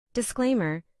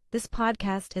Disclaimer: this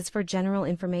podcast is for general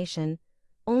information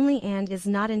only and is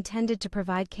not intended to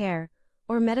provide care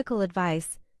or medical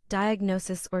advice,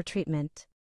 diagnosis, or treatment.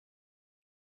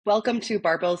 Welcome to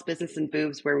Barbell's Business and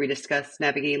Boobs, where we discuss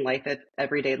navigating life at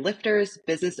everyday lifters,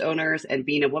 business owners, and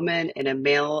being a woman in a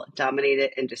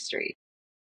male-dominated industry.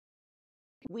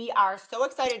 We are so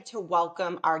excited to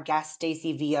welcome our guest,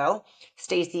 Stacy Vio.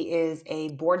 Stacy is a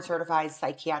board-certified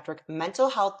psychiatric mental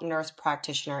health nurse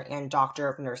practitioner and doctor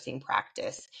of nursing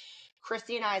practice.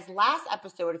 Christy and I's last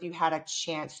episode, if you had a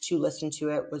chance to listen to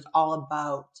it, was all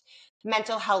about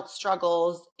mental health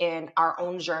struggles and our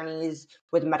own journeys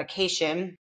with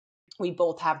medication. We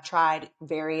both have tried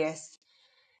various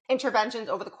interventions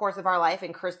over the course of our life,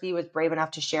 and Christy was brave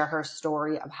enough to share her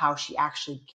story of how she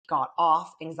actually got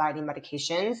off anxiety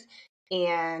medications.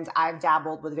 And I've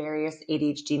dabbled with various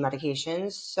ADHD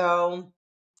medications. So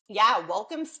yeah,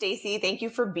 welcome, Stacy. Thank you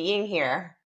for being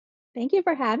here. Thank you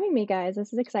for having me, guys.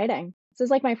 This is exciting. This is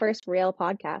like my first real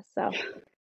podcast, so.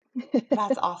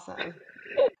 That's awesome.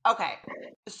 Okay,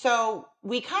 so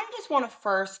we kind of just want to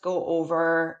first go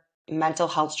over mental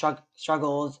health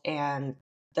struggles and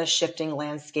the shifting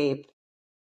landscape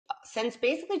since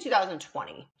basically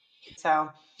 2020. So,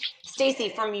 Stacy,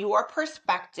 from your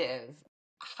perspective,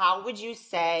 how would you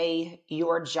say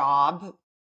your job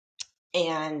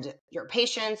and your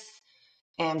patients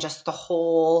and just the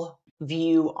whole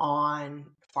view on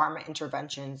pharma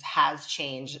interventions has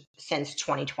changed since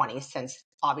 2020, since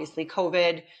obviously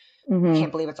COVID? I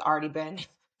can't believe it's already been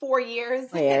 4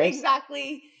 years.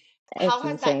 Exactly. How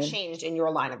has that changed in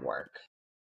your line of work?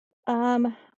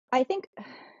 I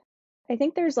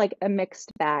think there's like a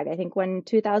mixed bag. I think when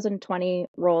 2020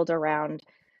 rolled around,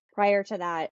 prior to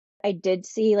that, I did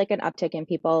see like an uptick in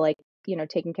people like,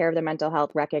 taking care of their mental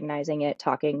health, recognizing it,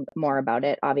 talking more about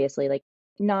it. Obviously, like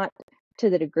not to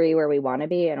the degree where we want to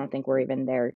be. I don't think we're even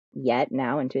there yet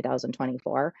now in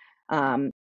 2024.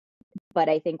 But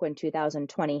I think when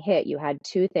 2020 hit, you had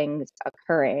two things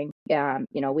occurring.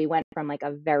 We went from like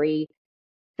a very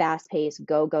fast-paced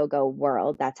go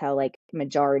world. That's how like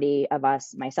majority of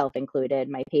us, myself included,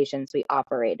 my patients, we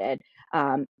operated.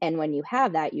 And when you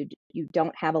have that, you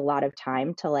don't have a lot of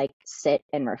time to like sit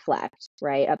and reflect,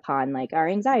 right, upon like our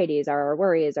anxieties, our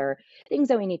worries, or things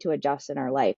that we need to adjust in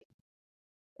our life.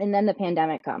 And then the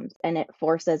pandemic comes and it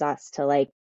forces us to like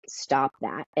stop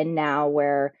that. And now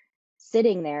we're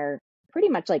sitting there pretty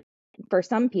much like, for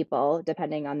some people,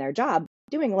 depending on their job,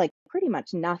 doing like pretty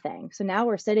much nothing. So now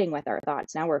we're sitting with our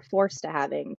thoughts. Now we're forced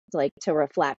to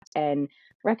reflect and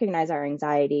recognize our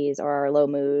anxieties or our low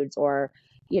moods or,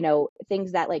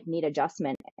 things that like need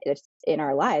adjustment in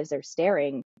our lives. They're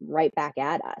staring right back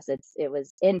at us. It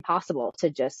was impossible to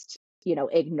just,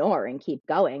 ignore and keep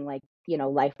going like,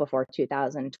 life before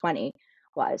 2020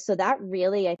 was. So that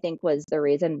really, I think, was the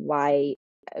reason why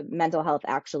mental health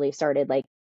actually started like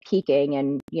peaking,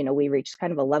 and we reached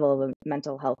kind of a level of a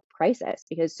mental health crisis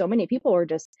because so many people were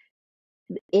just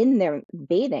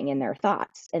bathing in their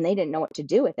thoughts and they didn't know what to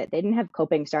do with it. They didn't have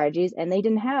coping strategies and they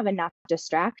didn't have enough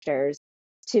distractors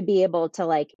to be able to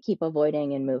like keep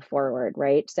avoiding and move forward,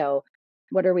 right? So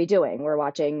what are we doing? We're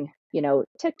watching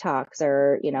TikToks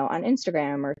or on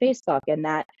Instagram or Facebook, and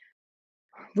that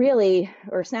really,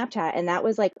 or Snapchat, and that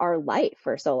was like our life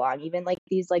for so long, even like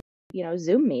these like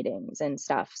Zoom meetings and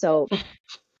stuff. So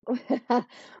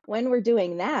when we're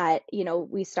doing that,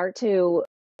 we start to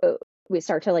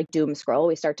like doom scroll.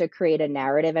 We start to create a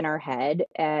narrative in our head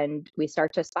and we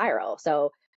start to spiral.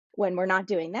 So when we're not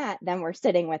doing that, then we're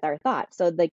sitting with our thoughts. So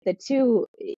like the two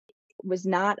was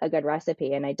not a good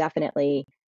recipe. And I definitely,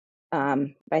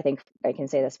 I think I can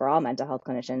say this for all mental health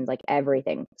clinicians, like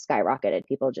everything skyrocketed.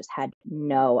 People just had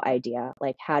no idea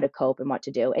like how to cope and what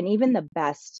to do. And even the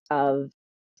best of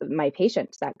my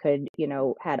patients that could,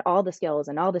 had all the skills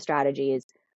and all the strategies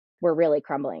were really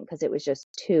crumbling because it was just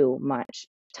too much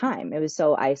time. It was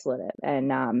so isolated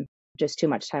and just too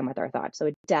much time with our thoughts. So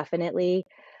it definitely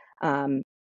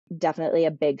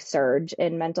a big surge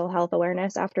in mental health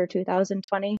awareness after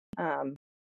 2020,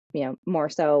 more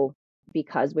so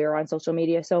because we were on social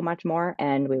media so much more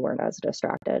and we weren't as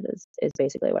distracted is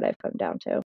basically what I've come down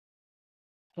to.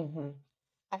 Mm-hmm.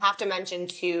 I have to mention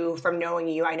too, from knowing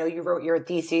you, I know you wrote your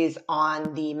thesis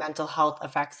on the mental health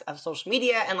effects of social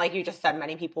media. And like you just said,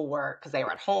 many people were, because they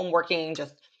were at home working,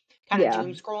 just kind of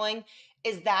doom scrolling.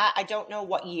 Is that, I don't know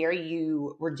what year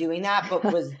you were doing that, but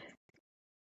was...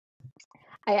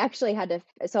 I actually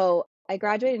so I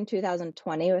graduated in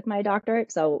 2020 with my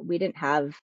doctorate. So we didn't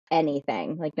have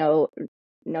anything, like no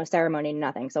ceremony,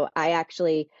 nothing. So I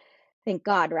actually, thank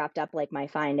God, wrapped up like my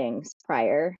findings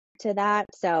prior to that.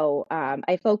 So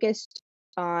I focused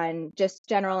on just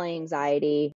general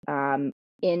anxiety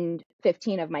in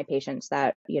 15 of my patients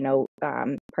that,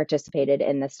 participated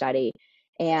in the study,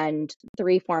 and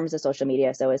 3 forms of social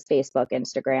media. So it's Facebook,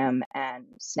 Instagram, and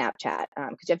Snapchat,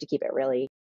 because you have to keep it really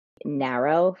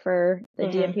narrow for the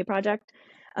DNP project.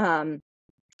 And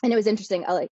it was interesting,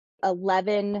 like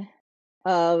 11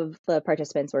 of the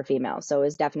participants were female. So it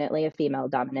was definitely a female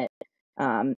dominant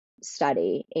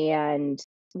study. And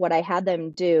what I had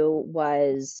them do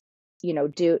was,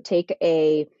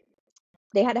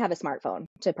 they had to have a smartphone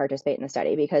to participate in the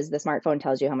study, because the smartphone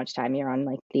tells you how much time you're on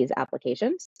like these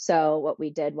applications. So what we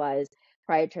did was,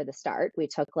 prior to the start, we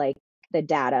took like the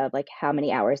data of like how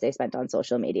many hours they spent on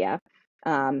social media.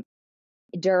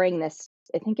 During this,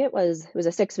 I think it was a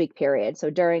 6-week period. So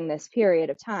during this period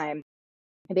of time,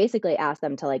 I basically asked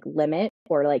them to like limit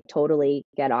or like totally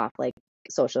get off like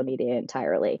social media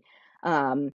entirely.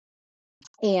 And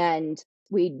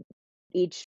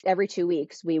every 2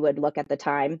 weeks, we would look at the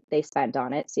time they spent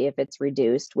on it, see if it's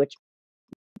reduced, which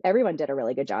everyone did a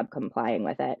really good job complying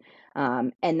with it.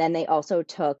 And then they also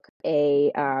took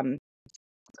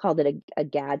called it a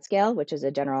GAD scale, which is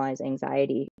a generalized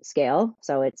anxiety scale.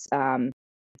 So it's,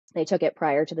 they took it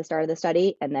prior to the start of the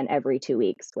study and then every 2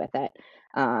 weeks with it.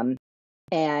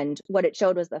 And what it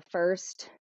showed was the first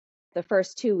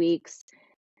 2 weeks,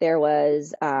 there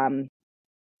was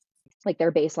like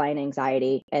their baseline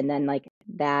anxiety. And then like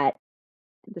that,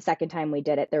 the second time we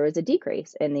did it, there was a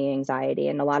decrease in the anxiety.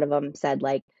 And a lot of them said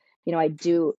like,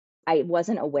 I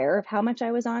wasn't aware of how much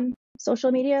I was on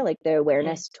social media. Like the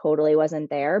awareness totally wasn't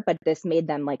there, but this made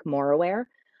them like more aware,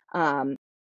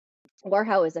 or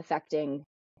how it was affecting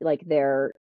like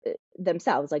their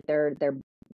themselves, like their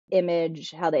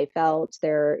image, how they felt,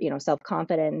 their,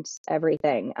 self-confidence,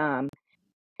 everything.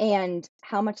 And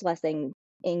how much less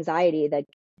anxiety that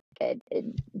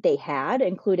they had,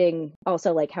 including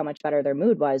also like how much better their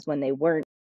mood was when they weren't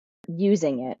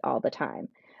using it all the time.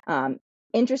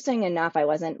 Interesting enough, I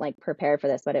wasn't like prepared for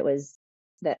this, but it was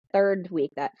that third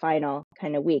week, that final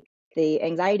kind of week, the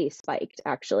anxiety spiked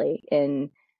actually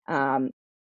and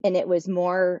it was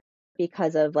more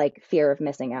because of like fear of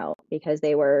missing out, because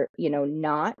they were,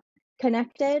 not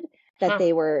connected, that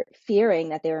they were fearing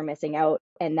that they were missing out.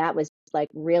 And that was like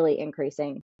really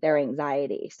increasing their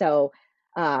anxiety. So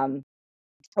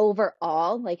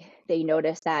overall, like they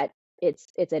noticed that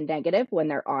it's a negative when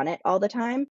they're on it all the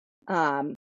time.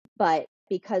 But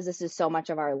because this is so much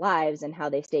of our lives and how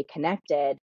they stay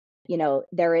connected,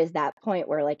 there is that point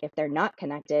where like if they're not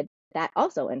connected, that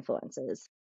also influences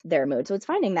their mood. So it's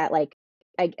finding that like,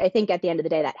 I think at the end of the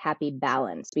day, that happy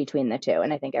balance between the two.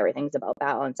 And I think everything's about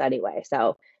balance anyway.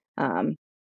 So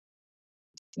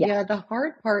yeah, the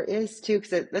hard part is too,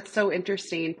 because that's so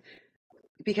interesting,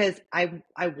 because I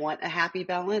want a happy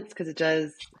balance, because it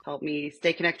does help me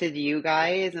stay connected to you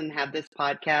guys and have this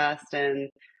podcast and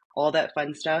all that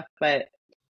fun stuff. But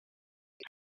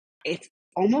it's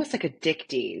almost like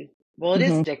addicting. Well, it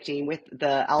is addicting with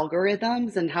the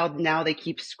algorithms and how now they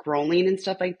keep scrolling and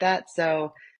stuff like that.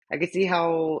 So I could see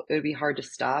how it would be hard to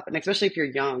stop. And especially if you're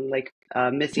young, like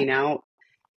missing out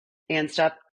and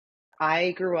stuff.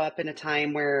 I grew up in a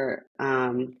time where,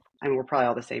 I mean, we're probably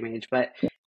all the same age, but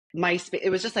MySpace, it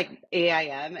was just like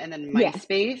AIM and then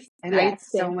MySpace. And I had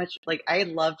so much, like, I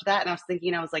loved that. And I was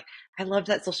thinking, I was like, I loved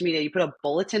that social media. You put a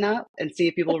bulletin up and see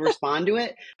if people respond to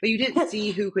it, but you didn't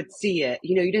see who could see it.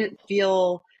 You didn't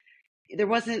feel, there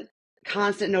wasn't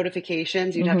constant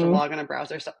notifications. You'd have to log on a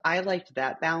browser. So I liked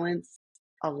that balance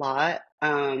a lot.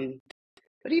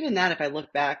 But even that, if I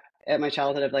look back at my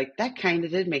childhood, of like, that kind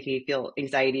of did make me feel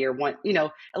anxiety or want,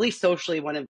 at least socially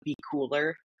want to be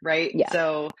cooler. Right. Yeah.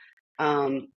 So,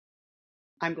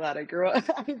 I'm glad I grew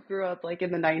up like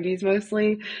in the 90s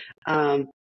mostly.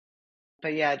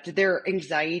 But yeah, did their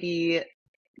anxiety,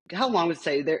 how long would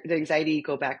say the anxiety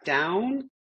go back down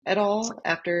at all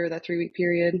after that 3-week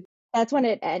period? That's when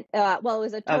it well, it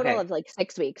was a total of like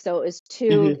 6 weeks. So it was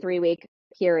 2 3-week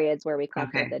periods where we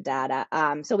collected the data.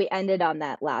 So we ended on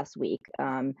that last week.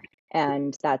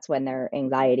 And that's when their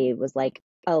anxiety was like,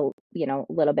 a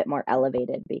little bit more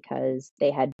elevated, because they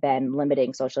had been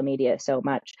limiting social media so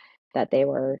much that they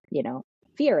were,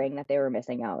 fearing that they were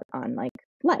missing out on like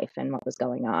life and what was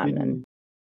going on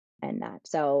and that.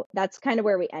 So that's kind of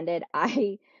where we ended.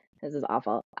 This is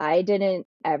awful. I didn't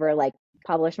ever like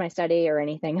publish my study or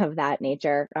anything of that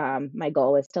nature. My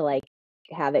goal was to like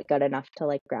have it good enough to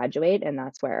like graduate, and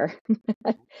that's where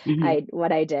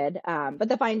what I did. But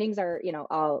the findings are,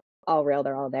 all real.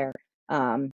 They're all there.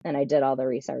 And I did all the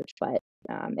research, but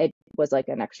it was like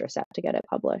an extra step to get it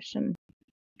published, and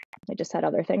I just had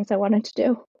other things I wanted to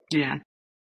do. Yeah.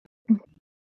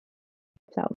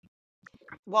 So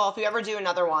Well, if you ever do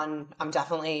another one, I'm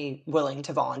definitely willing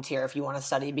to volunteer if you want to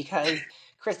study, because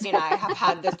Christy and I have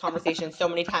had this conversation so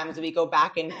many times. We go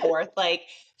back and forth. Like,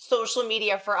 social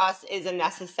media for us is a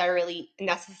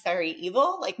necessary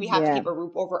evil. Like, we have to keep a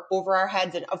roof over our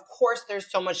heads. And of course, there's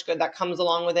so much good that comes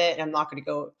along with it. And I'm not going to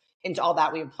go into all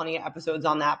that. We have plenty of episodes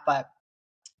on that. But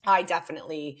I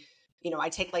definitely, I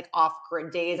take like off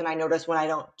grid days, and I notice when I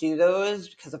don't do those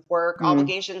because of work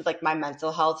obligations, like my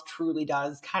mental health truly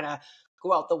does kind of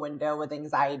go out the window with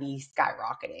anxiety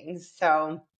skyrocketing.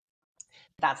 So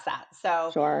that's that.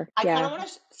 So Sure. I kind Yeah. of want to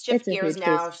shift It's a gears huge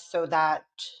now piece. so that,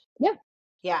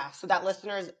 Yeah. so that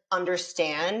listeners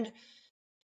understand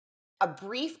a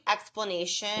brief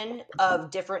explanation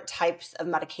of different types of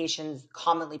medications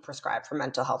commonly prescribed for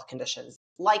mental health conditions,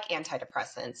 like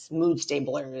antidepressants, mood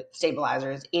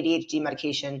stabilizers, ADHD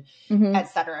medication,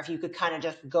 etc. If you could kind of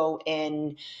just go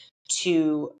in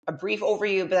to a brief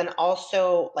overview, but then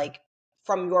also, like,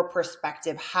 from your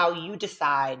perspective, how you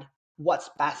decide what's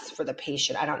best for the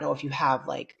patient. I don't know if you have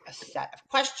like a set of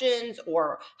questions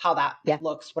or how that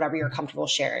looks, whatever you're comfortable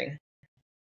sharing.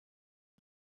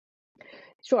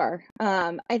 Sure.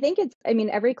 I think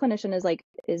every clinician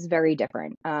is very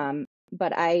different.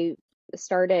 But I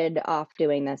started off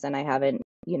doing this, and I haven't,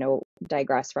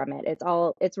 digressed from it.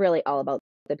 It's really all about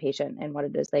the patient and what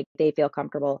it is like they feel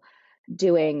comfortable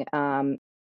doing.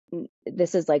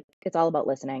 This is it's all about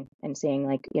listening and seeing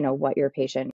what your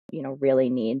patient, really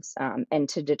needs. And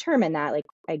to determine that,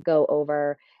 I go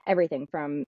over everything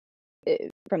from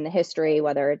the history,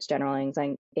 whether it's general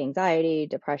anxiety,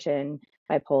 depression,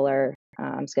 bipolar,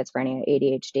 schizophrenia,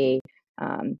 ADHD,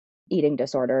 eating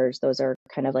disorders. Those are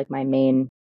kind of like my main,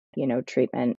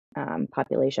 treatment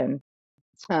population.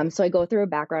 So I go through a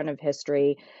background of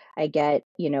history. I get,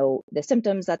 the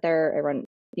symptoms that the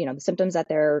symptoms that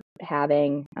they're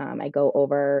having. I go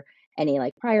over any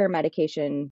prior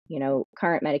medication,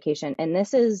 current medication. And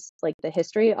this is the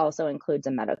history also includes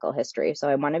a medical history. So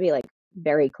I want to be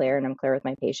very clear, and I'm clear with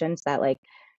my patients that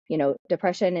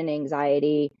depression and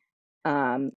anxiety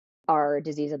are a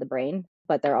disease of the brain,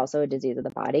 but they're also a disease of the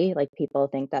body. People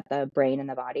think that the brain and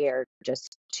the body are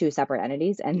just two separate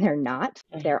entities, and they're not.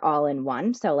 They're all in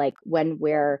one. So when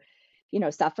we're,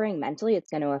 suffering mentally, it's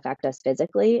going to affect us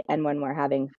physically. And when we're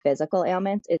having physical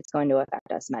ailments, it's going to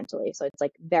affect us mentally. So it's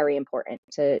very important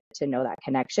to know that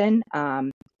connection,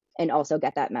 and also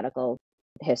get that medical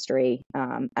history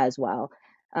as well.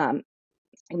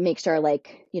 Make sure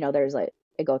there's I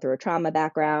go through a trauma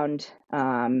background,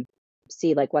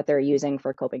 see what they're using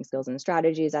for coping skills and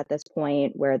strategies at this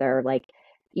point, where their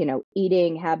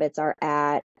eating habits are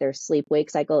at. Their sleep wake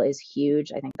cycle is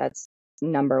huge. I think that's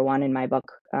number one in my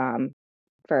book,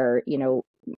 for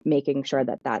making sure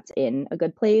that that's in a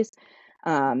good place.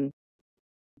 What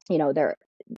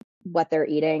they're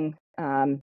eating,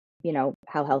 how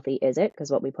healthy is it?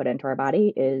 Because what we put into our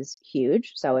body is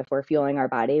huge. So if we're fueling our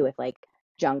body with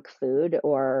junk food,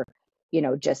 or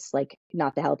just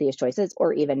not the healthiest choices,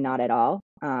 or even not at all,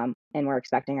 and we're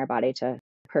expecting our body to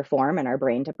perform and our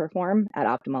brain to perform at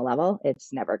optimal level,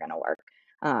 it's never going to work.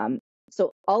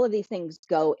 So all of these things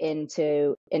go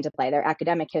into play. Their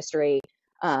academic history,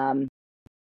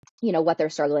 what they're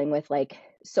struggling with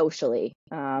socially,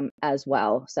 as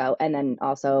well. So, and then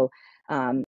also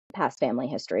past family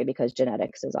history, because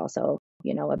genetics is also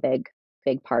a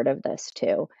big part of this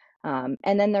too. And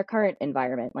then their current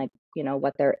environment,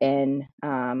 what they're in,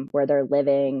 where they're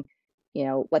living,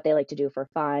 what they like to do for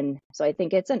fun. So I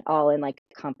think it's an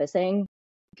encompassing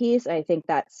piece. I think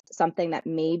that's something that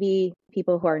maybe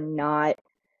people who are not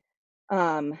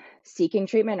seeking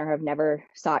treatment, or have never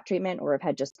sought treatment, or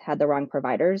have had the wrong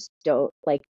providers, don't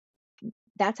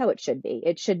that's how it should be.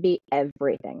 It should be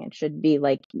everything. It should be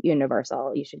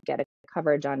universal. You should get a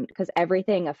coverage on, because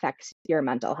everything affects your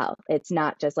mental health. It's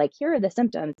not just here are the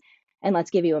symptoms and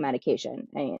let's give you a medication.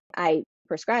 I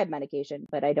prescribe medication,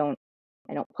 but I don't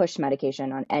push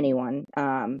medication on anyone.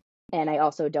 And I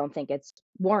also don't think it's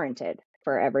warranted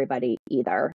for everybody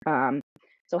either.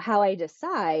 So how I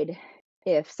decide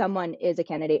if someone is a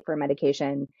candidate for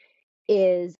medication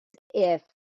is if,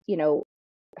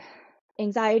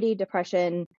 anxiety,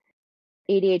 depression,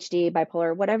 ADHD,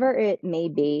 bipolar, whatever it may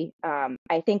be,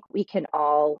 I think we can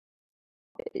all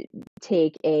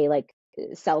take a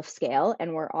self scale,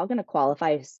 and we're all going to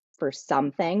qualify for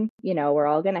something. We're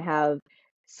all going to have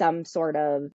some sort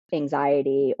of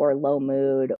anxiety or low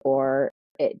mood, or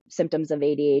symptoms of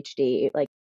ADHD.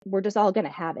 We're just all going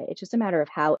to have it. It's just a matter of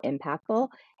how impactful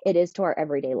it is to our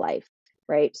everyday life,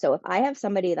 right? So if I have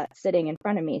somebody that's sitting in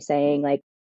front of me saying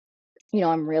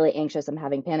I'm really anxious, I'm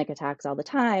having panic attacks all the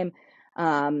time,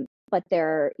 but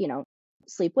their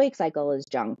sleep wake cycle is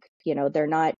junk, they're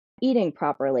not eating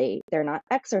properly, they're not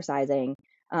exercising,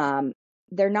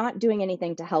 they're not doing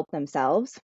anything to help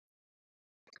themselves,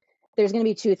 there's going to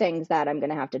be two things that I'm going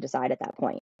to have to decide at that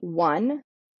point. One,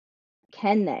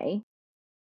 can they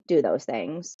do those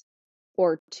things?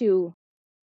 Or two,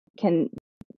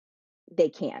 they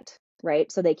can't, right?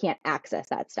 So they can't access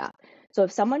that stuff. So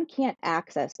if someone can't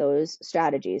access those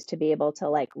strategies to be able to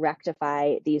like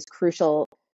rectify these crucial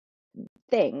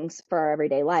things for our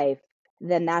everyday life,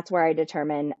 then that's where I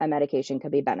determine a medication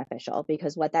could be beneficial,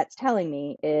 because what that's telling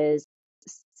me is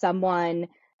someone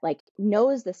like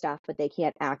knows the stuff, but they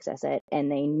can't access it,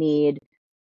 and they need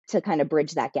to kind of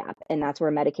bridge that gap. And that's where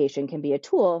medication can be a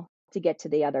tool to get to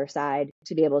the other side,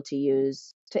 to be able to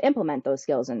use to implement those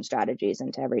skills and strategies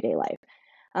into everyday life.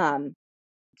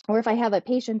 Or if I have a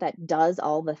patient that does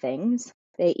all the things,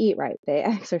 they eat right, they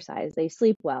exercise, they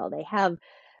sleep well, they have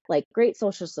like great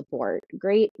social support,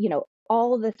 great,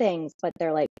 all the things, but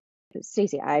they're like,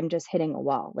 Stacy, I'm just hitting a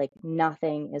wall. Like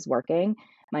nothing is working.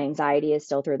 My anxiety is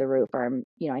still through the roof, or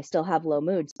I still have low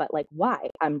moods, but like, why?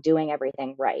 I'm doing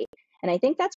everything right. And I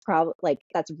think that's probably like,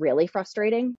 that's really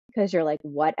frustrating, because you're like,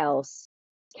 what else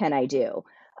can I do?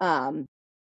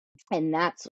 And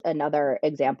that's another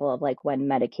example of like when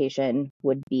medication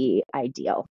would be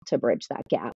ideal to bridge that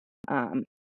gap.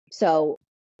 So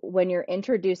when you're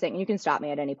introducing, you can stop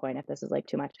me at any point if this is like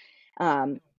too much.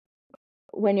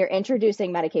 When you're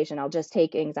introducing medication, I'll just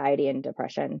take anxiety and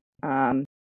depression.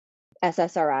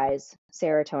 SSRIs,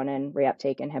 serotonin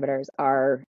reuptake inhibitors,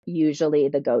 are usually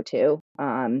the go-to,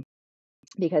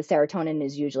 because serotonin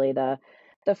is usually the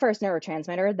first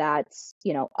neurotransmitter that's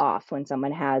off when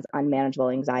someone has unmanageable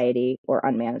anxiety or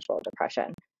unmanageable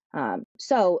depression.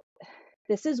 So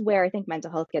this is where I think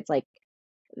mental health gets like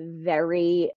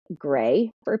very gray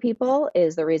for people,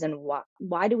 is the reason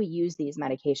why do we use these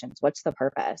medications? What's the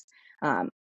purpose?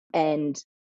 And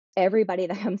everybody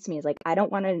that comes to me is like, I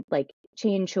don't want to like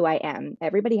change who I am.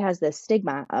 Everybody has this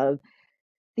stigma of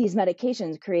these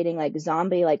medications creating like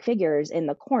zombie like figures in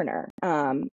the corner,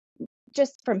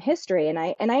 just from history. And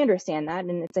I understand that,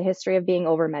 and it's a history of being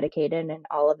over medicated and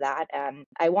all of that. And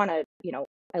I want to,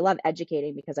 I love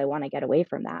educating because I want to get away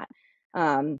from that.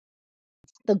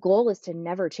 The goal is to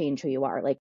never change who you are.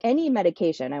 Like any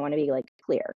medication, I want to be like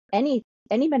clear. Any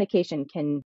medication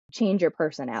can change your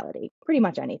personality. Pretty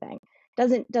much anything.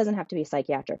 Doesn't have to be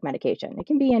psychiatric medication. It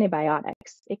can be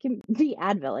antibiotics. It can be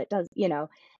Advil. It does,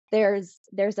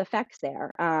 there's effects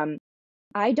there.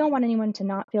 I don't want anyone to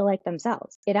not feel like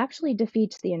themselves. It actually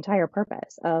defeats the entire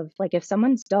purpose of like, if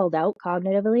someone's dulled out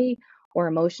cognitively or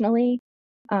emotionally,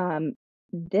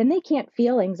 then they can't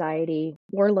feel anxiety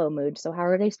or low mood. So how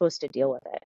are they supposed to deal with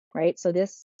it? Right. So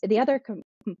the other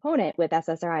component with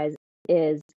SSRIs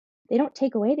is they don't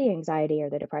take away the anxiety or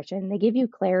the depression. They give you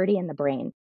clarity in the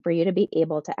brain for you to be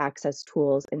able to access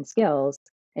tools and skills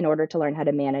in order to learn how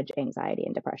to manage anxiety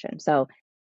and depression. So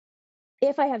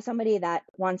if I have somebody that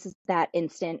wants that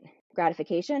instant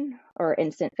gratification or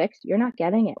instant fix, you're not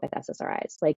getting it with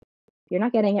SSRIs. Like you're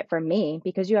not getting it from me,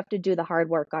 because you have to do the hard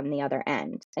work on the other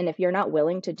end. And if you're not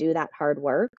willing to do that hard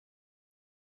work,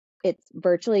 it's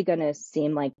virtually going to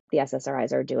seem like the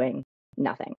SSRIs are doing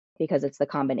nothing, because it's the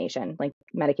combination. Like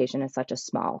medication is such a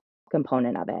small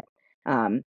component of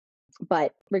it.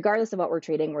 But regardless of what we're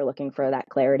treating, we're looking for that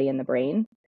clarity in the brain,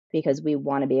 because we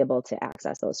want to be able to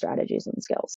access those strategies and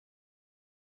skills.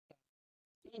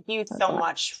 Thank you so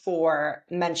much for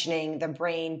mentioning the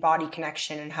brain-body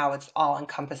connection and how it's all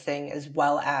encompassing, as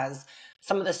well as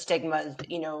some of the stigmas.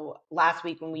 Last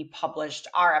week when we published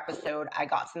our episode, I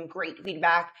got some great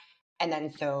feedback, and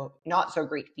then not so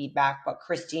great feedback. But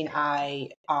Christy and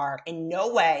I are in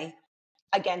no way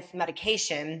against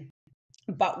medication,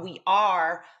 but we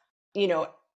are, and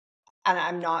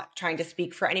I'm not trying to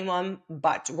speak for anyone,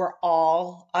 but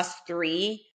us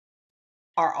three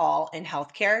are all in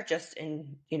healthcare, just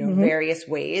in, various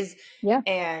ways. Yeah.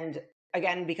 And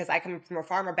again, because I come from a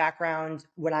pharma background,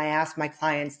 when I ask my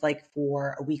clients like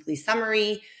for a weekly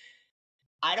summary,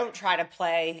 I don't try to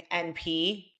play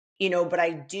NP, but I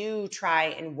do try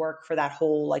and work for that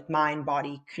whole like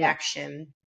mind-body connection.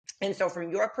 Yeah. And so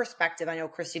from your perspective, I know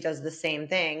Christy does the same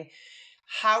thing.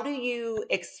 How do you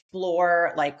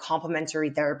explore like complementary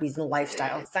therapies and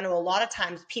lifestyle? Because I know a lot of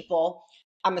times people,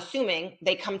 I'm assuming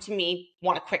they come to me,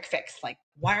 want a quick fix. Like,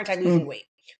 why aren't I losing weight?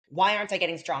 Why aren't I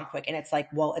getting strong quick? And it's like,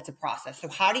 well, it's a process. So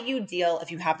how do you deal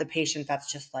if you have the patient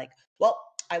that's just like, well,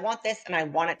 I want this and I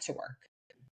want it to work?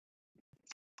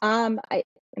 I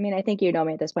mean, I think you know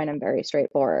me at this point, I'm very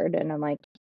straightforward, and I'm like,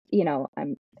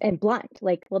 I'm blunt.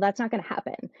 Like, well, that's not going to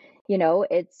happen.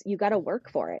 You got to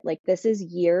work for it. Like, this is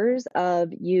years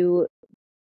of you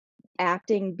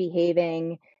acting,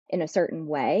 behaving in a certain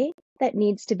way that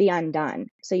needs to be undone.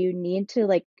 So you need to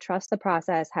like trust the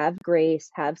process, have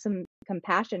grace, have some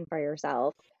compassion for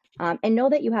yourself, and know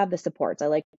that you have the supports.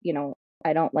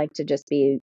 I don't like to just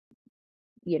be,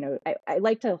 I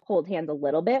like to hold hands a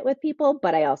little bit with people,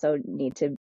 but I also need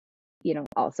to,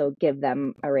 also give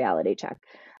them a reality check.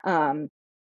 And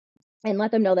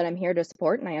let them know that I'm here to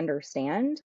support and I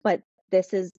understand, but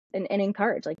this is and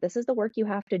encourage, like, this is the work you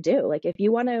have to do. Like, if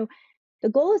you want to, the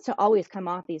goal is to always come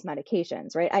off these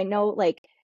medications, right? I know, like,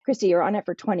 Christy, you're on it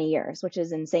for 20 years, which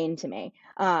is insane to me.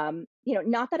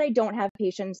 Not that I don't have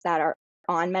patients that are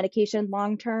on medication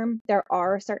long term. There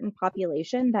are a certain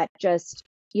population that just,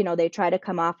 they try to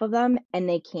come off of them and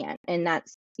they can't. And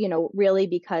that's, really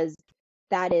because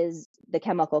that is the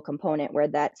chemical component where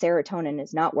that serotonin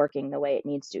is not working the way it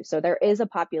needs to. So there is a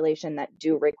population that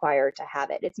do require to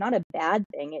have it. It's not a bad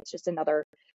thing. It's just another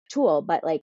tool. But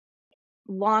like,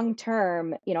 long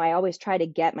term, I always try to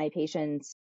get my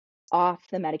patients off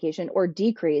the medication or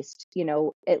decreased,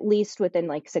 at least within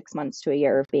like 6 months to a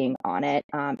year of being on it,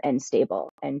 and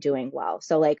stable and doing well.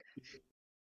 So like,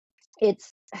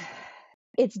 it's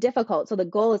difficult. So the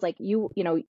goal is like, you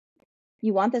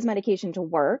want this medication to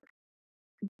work,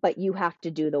 but you have to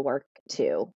do the work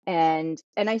too. And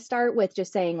I start with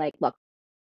just saying, like, look,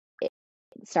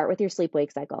 start with your sleep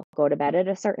wake cycle. Go to bed at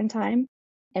a certain time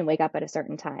and wake up at a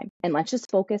certain time. And let's just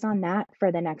focus on that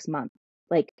for the next month.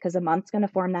 Like, because a month's going to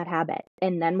form that habit.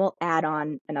 And then we'll add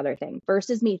on another thing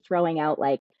versus me throwing out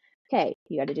like, okay,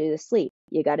 you got to do the sleep.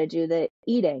 You got to do the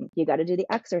eating. You got to do the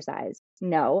exercise.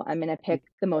 No, I'm going to pick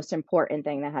the most important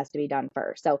thing that has to be done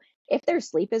first. So if their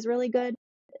sleep is really good,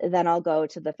 then I'll go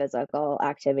to the physical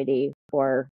activity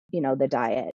or, the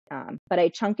diet. But I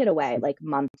chunk it away like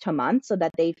month to month so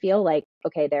that they feel like,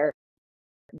 okay, they're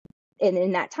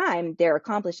in that time, they're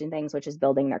accomplishing things, which is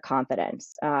building their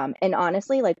confidence. And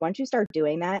honestly, like, once you start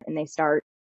doing that and they start,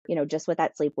 just with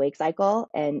that sleep wake cycle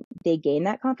and they gain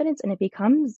that confidence, and it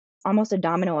becomes almost a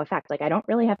domino effect. Like, I don't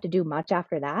really have to do much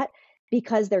after that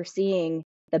because they're seeing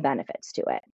the benefits to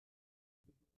it.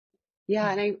 Yeah,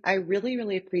 and I really,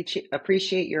 really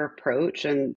appreciate your approach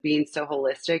and being so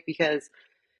holistic, because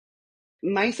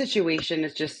my situation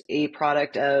is just a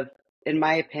product of, in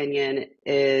my opinion,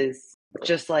 is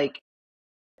just like,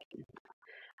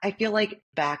 I feel like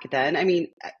back then, I mean,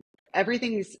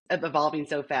 everything's evolving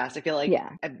so fast. I feel like Yeah.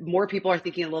 more people are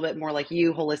thinking a little bit more like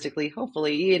you holistically,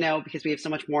 hopefully, because we have so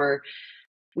much more,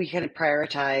 we kind of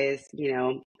prioritize,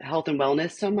 health and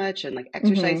wellness so much, and like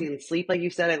exercising and sleep. Like you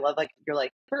said, I love, like, you're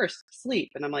like, first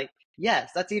sleep. And I'm like,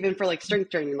 yes, that's even for like strength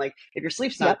training. Like, if your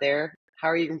sleep's not there, how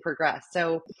are you going to progress?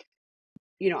 So,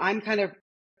 I'm kind of,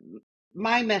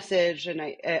 my message, and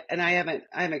I haven't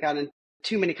gotten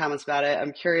too many comments about it.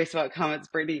 I'm curious what comments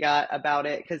Brittany got about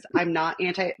it, because I'm not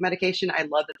anti-medication. I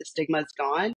love that the stigma is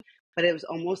gone, but it was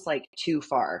almost like too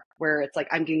far, where it's like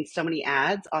I'm getting so many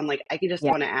ads on, like, I can just go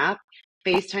on an app,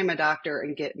 FaceTime a doctor,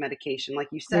 and get medication. Like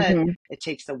you said, it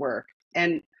takes the work.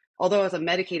 And although I was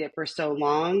medicated for so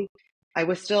long, I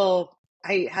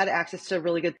had access to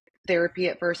really good therapy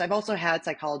at first. I've also had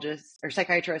psychologists or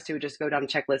psychiatrists who would just go down a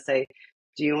checklist, say,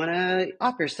 do you want to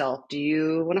off yourself? Do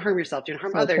you want to harm yourself? Do you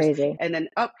want to harm others? Crazy. And then,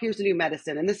 here's a new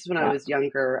medicine. And this is when I was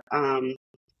younger. And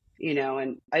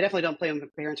I definitely don't blame my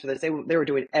parents for this. They were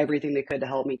doing everything they could to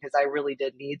help me, because I really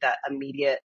did need that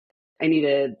I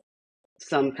needed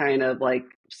some kind of like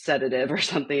sedative or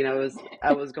something.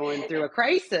 I was going through a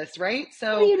crisis, right?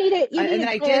 So you need it. And then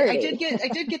I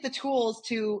did get the tools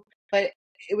to, but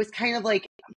it was kind of like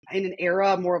in an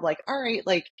era more of like, all right,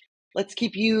 like, let's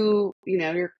keep you,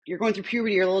 you're going through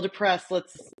puberty, you're a little depressed.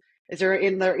 Is there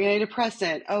an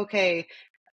antidepressant? Okay.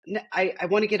 I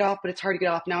want to get off, but it's hard to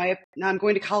get off. Now I'm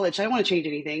going to college. I don't want to change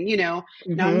anything, now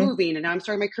I'm moving and now I'm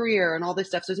starting my career and all this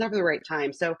stuff. So it's never the right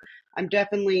time. So I'm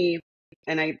definitely,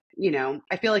 and I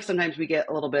feel like sometimes we get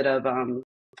a little bit of,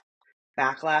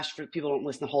 backlash for people who don't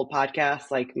listen to whole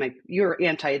podcasts. Like, you're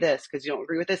anti this because you don't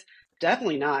agree with this.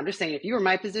 Definitely not. I'm just saying, if you were in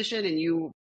my position and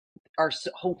you are so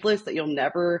hopeless that you'll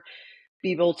never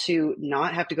be able to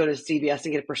not have to go to CVS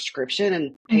and get a prescription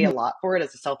and pay a lot for it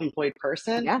as a self-employed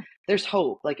person, there's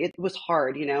hope. Like, it was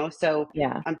hard, so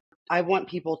I want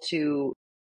people to,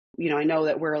 I know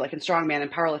that we're like in strongman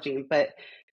and powerlifting, but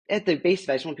at the base of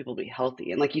it, I just want people to be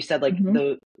healthy. And like you said, like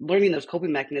learning those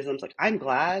coping mechanisms, like, I'm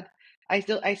glad I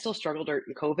still struggled during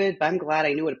COVID, but I'm glad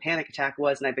I knew what a panic attack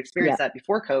was. And I've experienced that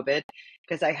before COVID,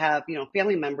 because I have,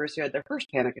 family members who had their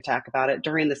first panic attack about it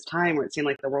during this time where it seemed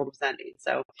like the world was ending.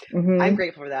 So I'm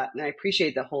grateful for that. And I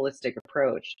appreciate the holistic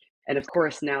approach. And of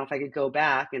course, now if I could go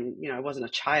back and, I wasn't a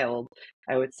child,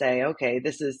 I would say, okay,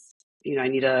 this is, I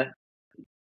need to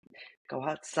go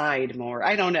outside more.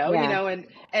 I don't know, Yeah. and No,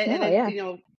 then,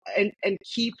 yeah. and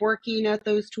keep working at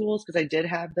those tools because I did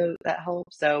have that help.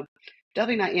 So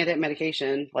definitely not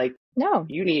anti-medication. Like No.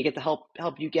 you need to get the help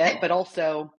you get, but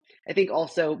also I think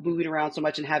also moving around so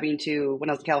much and having to, when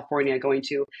I was in California, going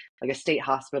to like a state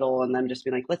hospital and them just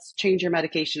being like, let's change your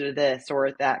medication to this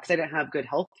or that, because I didn't have good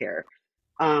health care.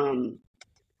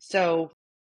 So,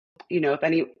 if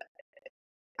any,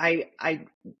 I'm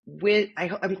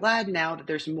glad now that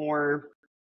there's more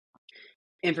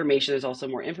information. There's also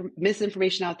more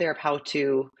misinformation out there of how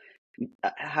to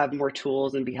have more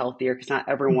tools and be healthier, because not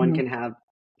everyone can have,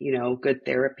 good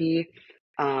therapy.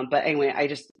 But anyway, I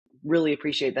just really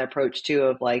appreciate that approach too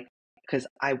of like, because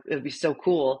it would be so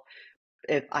cool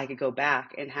if I could go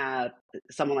back and have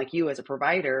someone like you as a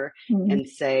provider and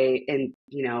say, and,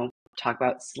 talk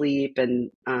about sleep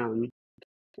and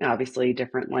obviously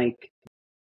different like,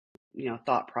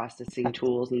 thought processing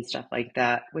tools and stuff like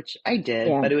that, which I did,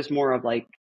 but it was more of like,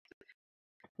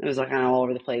 it was like kind of all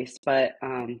over the place, but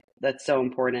that's so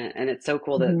important. And it's so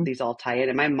cool that these all tie in.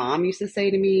 And my mom used to say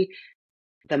to me,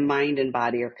 the mind and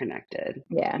body are connected.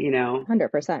 Yeah. 100%.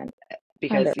 100%.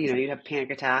 Because, you'd have a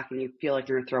panic attack and you feel like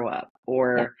you're going to throw up,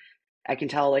 or I can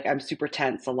tell like I'm super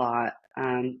tense a lot.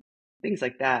 Things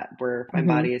like that, where my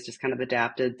body is just kind of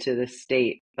adapted to this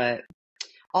state, but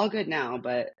all good now.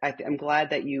 But I'm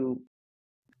glad that you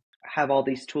have all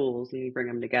these tools and you bring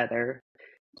them together.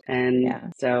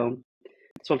 And so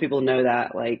just want people to know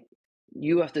that like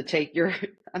you have to take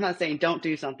I'm not saying don't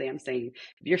do something. I'm saying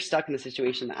if you're stuck in the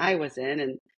situation that I was in,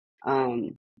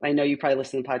 and I know you probably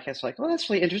listen to the podcast like, oh, that's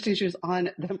really interesting. She was on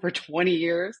them for 20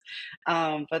 years.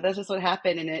 But that's just what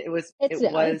happened. And it was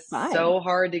so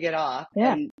hard to get off.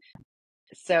 Yeah. And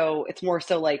so it's more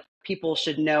so like people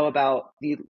should know about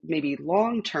the maybe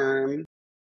long-term,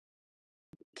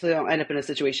 so they don't end up in a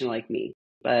situation like me.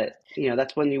 But,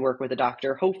 that's when you work with a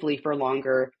doctor, hopefully for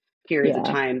longer periods of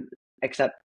time,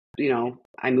 except,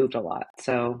 I moved a lot.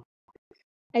 So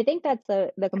I think that's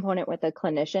the component with the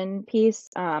clinician piece.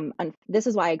 And this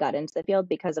is why I got into the field,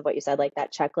 because of what you said, like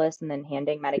that checklist and then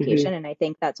handing medication. And I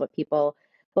think that's what people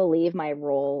believe my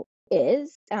role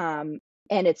is.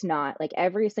 And it's not. Like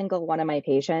every single one of my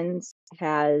patients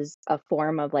has a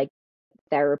form of like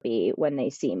therapy when they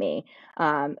see me.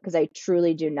 Because I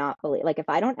truly do not believe, like if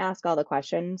I don't ask all the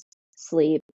questions,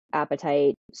 sleep,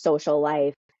 appetite, social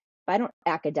life,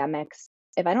 academics,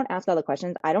 if I don't ask all the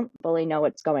questions, I don't fully know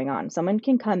what's going on. Someone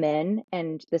can come in,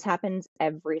 and this happens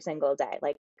every single day.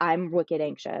 Like I'm wicked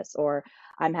anxious or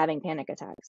I'm having panic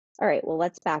attacks. All right, well,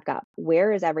 let's back up.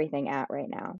 Where is everything at right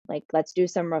now? Like, let's do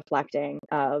some reflecting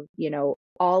of,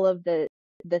 all of the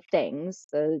things,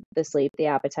 the sleep, the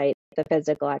appetite, the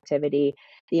physical activity,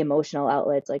 the emotional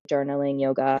outlets like journaling,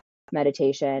 yoga,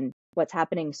 meditation, what's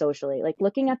happening socially, like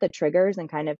looking at the triggers and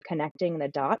kind of connecting the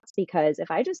dots. Because if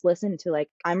I just listen to like,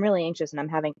 I'm really anxious and I'm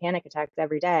having panic attacks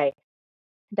every day,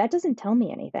 that doesn't tell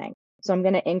me anything. So I'm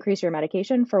going to increase your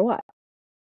medication for what?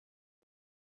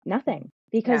 Nothing.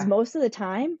 Because most of the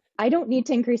time, I don't need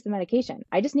to increase the medication.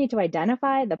 I just need to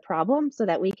identify the problem so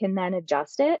that we can then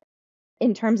adjust it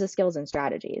in terms of skills and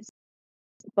strategies.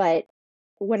 But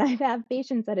when I have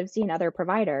patients that have seen other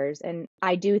providers, and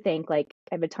I do think like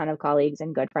I have a ton of colleagues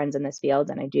and good friends in this field,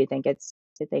 and I do think it's,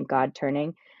 thank God,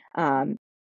 turning.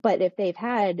 But if they've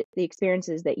had the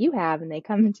experiences that you have and they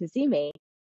come to see me,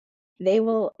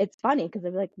 it's funny because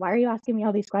they're like, why are you asking me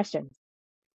all these questions?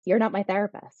 You're not my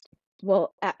therapist.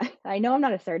 Well, I know I'm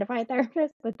not a certified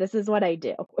therapist, but this is what I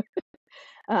do.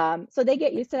 So they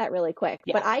get used to that really quick.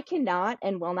 But I cannot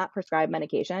and will not prescribe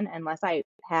medication unless I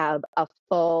have a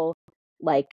full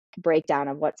like breakdown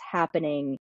of what's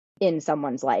happening in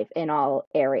someone's life in all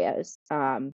areas.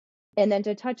 And then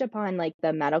to touch upon like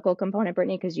the medical component,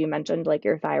 Brittany, because you mentioned like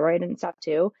your thyroid and stuff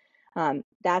too.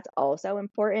 That's also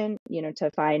important,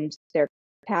 to find their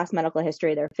past medical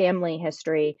history, their family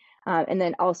history, and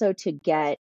then also to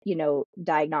get,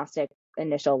 diagnostic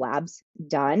initial labs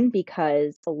done,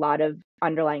 because a lot of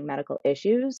underlying medical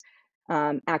issues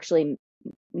actually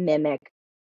mimic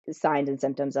signs and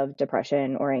symptoms of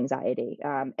depression or anxiety,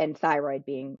 and thyroid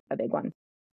being a big one.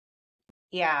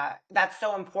 Yeah, that's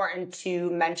so important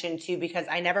to mention too, because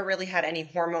I never really had any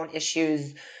hormone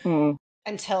issues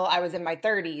until I was in my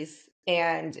 30s.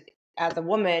 And as a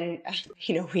woman,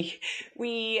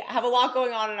 we have a lot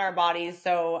going on in our bodies.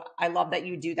 So I love that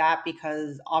you do that,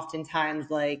 because oftentimes,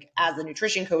 like as a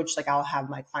nutrition coach, like I'll have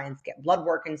my clients get blood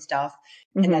work and stuff,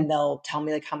 and then they'll tell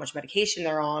me like how much medication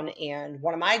they're on. And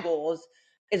one of my goals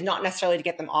is not necessarily to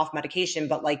get them off medication,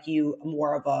 but like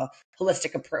more of a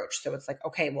holistic approach. So it's like,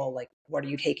 okay, well, like, what are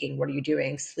you taking? What are you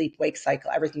doing? Sleep, wake cycle,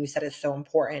 everything you said is so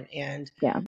important. And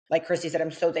like Christy said, I'm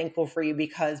so thankful for you,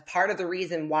 because part of the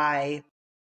reason why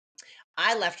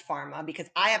I left pharma, because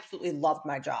I absolutely loved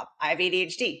my job. I have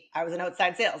ADHD. I was in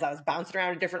outside sales. I was bouncing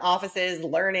around to different offices,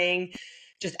 learning,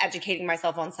 just educating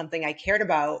myself on something I cared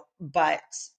about. But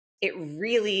it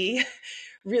really,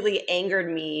 really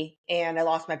angered me, and I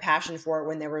lost my passion for it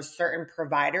when there were certain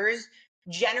providers.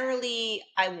 Generally,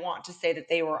 I want to say that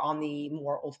they were on the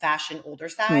more old-fashioned, older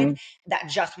side, that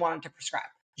just wanted to prescribe,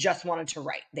 just wanted to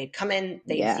write. They'd come in,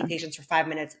 they'd see patients for 5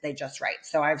 minutes, they just write.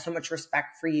 So I have so much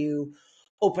respect for you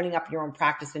opening up your own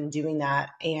practice and doing that.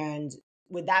 And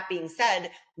with that being said,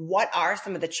 what are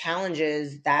some of the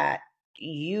challenges that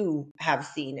you have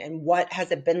seen, and what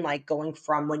has it been like going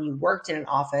from when you worked in an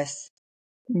office?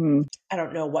 I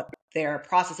don't know what their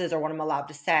process is or what I'm allowed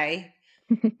to say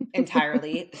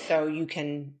entirely, so you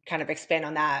can kind of expand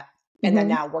on that. And then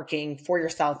now working for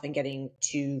yourself and getting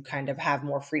to kind of have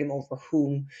more freedom over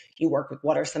whom you work with.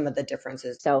 What are some of the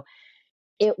differences? So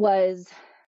it was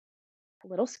a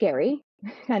little scary,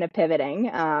 kind of pivoting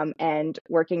and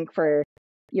working for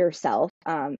yourself.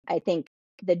 I think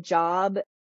the job,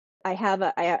 I have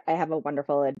a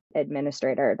wonderful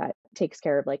administrator that takes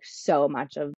care of like so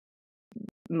much of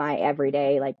my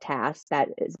everyday like tasks. That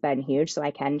has been huge, so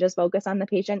I can just focus on the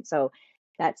patient. So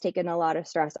that's taken a lot of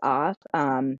stress off,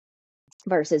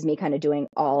 versus me kind of doing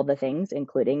all the things,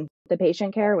 including the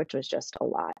patient care, which was just a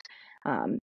lot.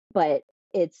 But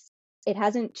it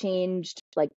hasn't changed.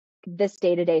 Like this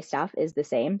day-to-day stuff is the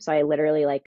same. So I literally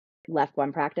like left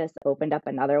one practice, opened up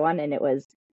another one, and it was,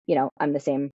 I'm the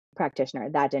same practitioner.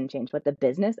 That didn't change. But the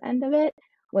business end of it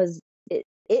was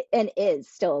it and is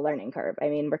still a learning curve. I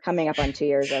mean, we're coming up on 2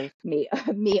 years of me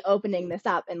opening this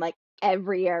up, and like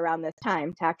every year around this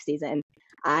time, tax season,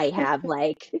 I have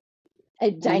like a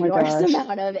ginormous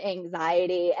amount of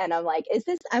anxiety, and I'm like,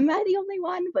 am I the only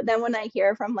one? But then when I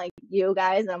hear from like you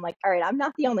guys, I'm like, all right, I'm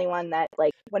not the only one that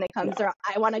like when it comes around,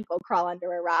 I want to go crawl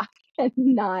under a rock and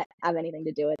not have anything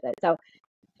to do with it. So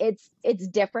it's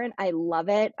different. I love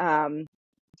it.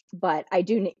 But I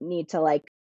do need to like,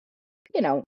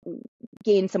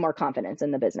 gain some more confidence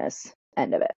in the business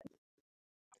end of it.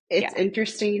 It's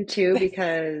interesting too,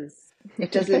 because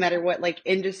it doesn't matter what like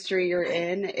industry you're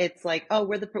in. It's like, oh,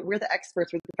 we're the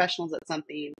experts, we're the professionals at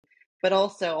something. But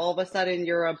also all of a sudden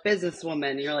you're a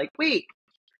businesswoman. You're like, wait,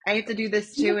 I have to do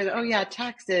this too. And oh yeah,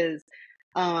 taxes.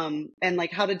 And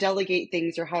like how to delegate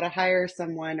things, or how to hire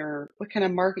someone, or what kind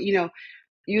of market, you have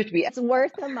to be. It's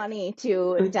worth the money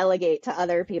to delegate to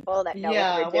other people that know what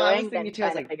they're doing. I was thinking too, I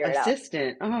was like,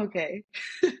 assistant. Oh, okay.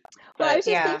 Well, I was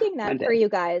just thinking that for you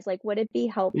guys, like, would it be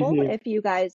helpful if you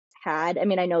guys had, I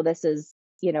mean, I know this is,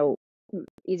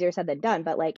 easier said than done,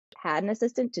 but like had an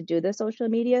assistant to do the social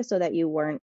media so that you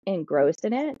weren't engrossed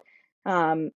in it,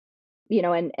 and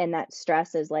that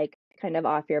stress is like kind of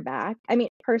off your back. I mean,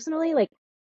 personally, like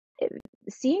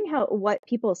seeing what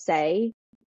people say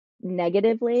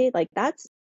negatively, like that's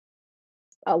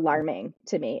alarming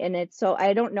to me. And so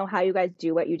I don't know how you guys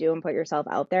do what you do and put yourself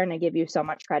out there, and I give you so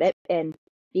much credit, and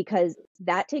because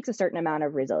that takes a certain amount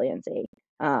of resiliency,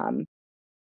 and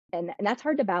that's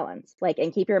hard to balance, like,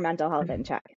 and keep your mental health in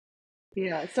check.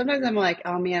 Yeah, sometimes I'm like,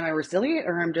 oh man, am I resilient,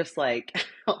 or I'm just like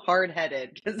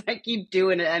hard-headed because I keep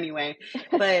doing it anyway.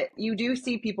 But you do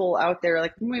see people out there,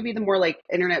 like maybe the more like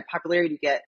internet popularity you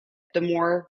get, the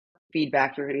more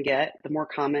feedback you're going to get, the more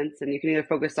comments, and you can either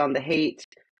focus on the hate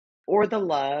or the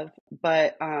love.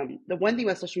 But the one thing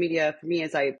about social media for me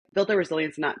is I built a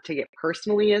resilience not to take it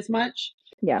personally as much.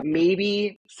 Yeah.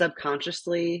 Maybe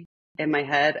subconsciously in my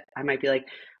head, I might be like,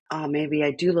 oh, maybe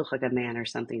I do look like a man or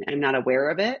something. I'm not aware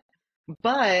of it.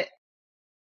 But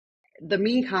the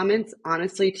mean comments,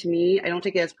 honestly, to me, I don't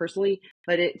take it as personally,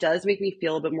 but it does make me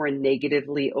feel a bit more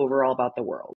negatively overall about the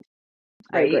world.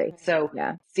 Right? I agree. So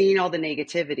seeing all the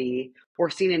negativity or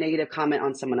seeing a negative comment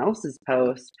on someone else's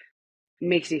post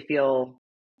makes me feel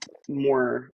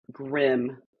more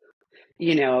grim,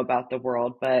 about the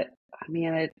world. But I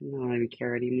mean, I don't even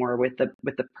care anymore with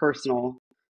the personal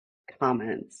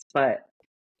comments. But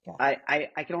I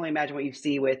can only imagine what you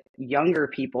see with younger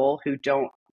people who don't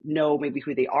know maybe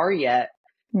who they are yet,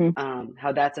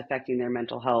 how that's affecting their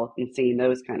mental health and seeing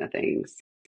those kind of things.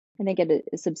 I think it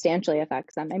substantially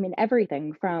affects them. I mean,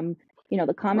 everything from,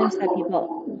 the comments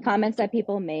that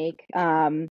people make,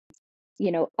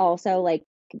 also like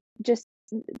just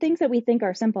things that we think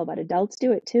are simple, but adults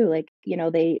do it too. Like,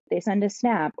 they send a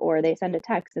snap or they send a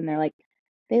text and they're like,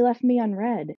 they left me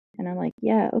unread. And I'm like,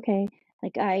 yeah, okay.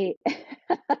 Like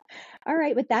all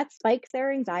right, but that spikes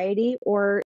their anxiety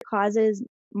or causes,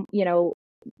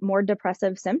 more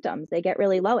depressive symptoms. They get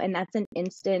really low, and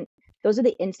those are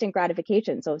the instant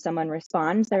gratification. So if someone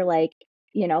responds, they're like,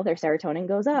 their serotonin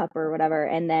goes up or whatever.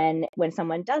 And then when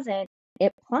someone doesn't,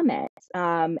 it plummets.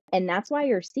 And that's why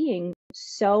you're seeing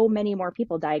so many more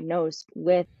people diagnosed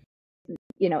with,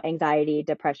 anxiety,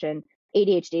 depression,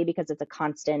 ADHD, because it's a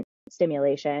constant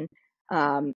stimulation.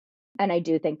 And I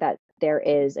do think that there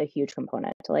is a huge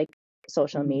component to like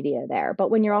social media there. But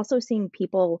when you're also seeing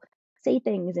people say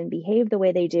things and behave the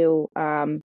way they do,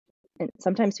 and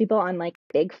sometimes people on like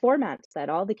big formats that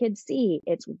all the kids see,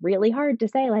 it's really hard to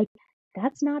say like,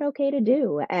 that's not okay to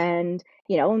do. And,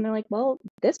 and they're like, well,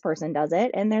 this person does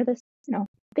it and they're this,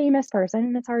 famous person.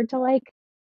 And it's hard to like,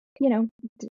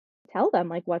 tell them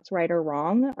like what's right or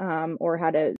wrong, or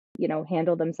how to,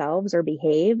 handle themselves or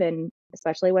behave. And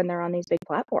especially when they're on these big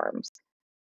platforms,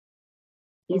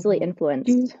 easily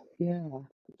influenced. Do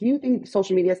you think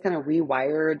social media has kind of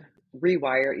rewired,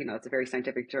 it's a very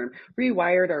scientific term,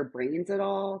 rewired our brains at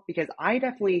all? Because I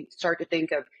definitely start to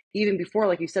think of, even before,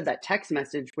 like you said, that text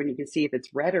message when you can see if it's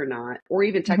read or not, or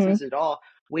even text message at all,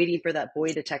 waiting for that boy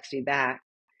to text me back,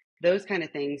 those kind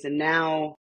of things. And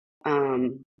now,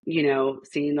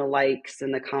 seeing the likes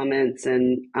and the comments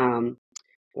and,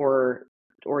 or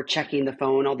checking the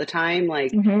phone all the time,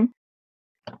 like,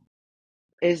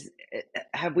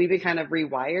 have we been kind of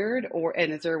rewired,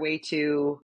 and is there a way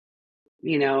to,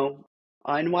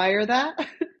 unwire that?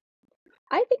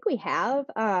 I think we have,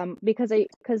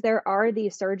 because there are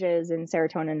these surges in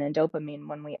serotonin and dopamine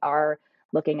when we are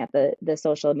looking at the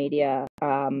social media,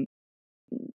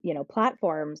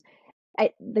 platforms.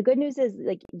 The good news is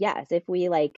like, yes, if we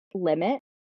like limit,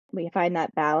 we find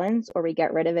that balance, or we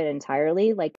get rid of it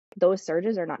entirely, like those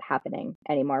surges are not happening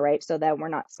anymore, right? So that we're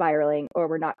not spiraling, or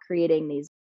we're not creating these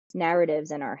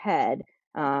narratives in our head,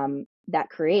 that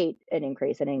create an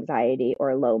increase in anxiety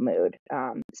or low mood,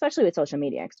 especially with social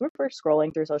media. Because we're first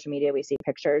scrolling through social media, we see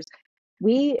pictures,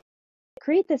 we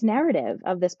create this narrative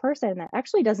of this person that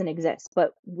actually doesn't exist,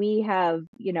 but we have,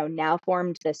 now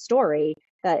formed this story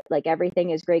that like everything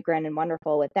is great, grand, and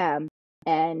wonderful with them,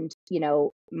 and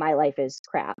my life is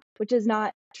crap, which is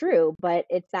not true, but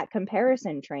it's that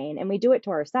comparison train, and we do it to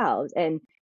ourselves. And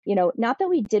not that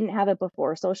we didn't have it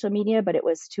before social media, but it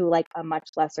was to like a much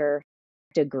lesser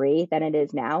degree than it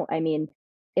is now. I mean,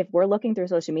 if we're looking through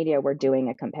social media, we're doing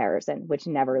a comparison, which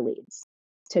never leads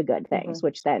to good things,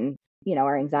 which then,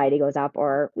 our anxiety goes up,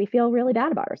 or we feel really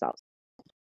bad about ourselves.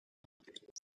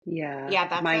 Yeah.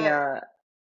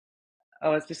 I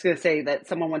was just going to say that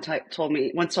someone once told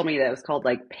me that it was called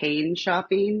like pain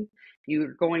shopping.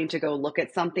 You're going to go look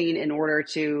at something in order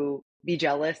to be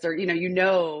jealous, or,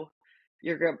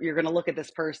 you're going to look at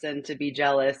this person to be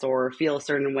jealous or feel a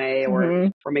certain way, or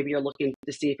maybe you're looking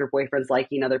to see if your boyfriend's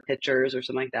liking other pictures or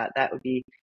something like that. That would be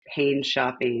pain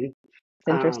shopping. It's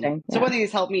interesting. So one thing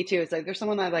that's helped me too is like, there's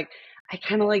someone that I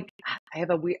kind of like, I have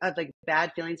like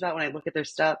bad feelings about when I look at their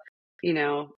stuff,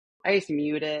 I just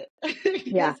mute it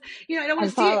because, I don't want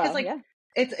to see it because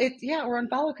it's or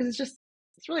unfollow, because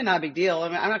it's really not a big deal. I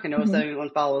mean, I'm not going to know if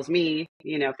anyone follows me,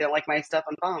 if they don't like my stuff,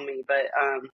 unfollow me, but,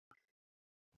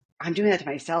 I'm doing that to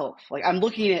myself. Like, I'm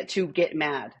looking at it to get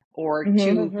mad or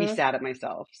to be sad at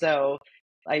myself. So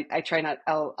I try not,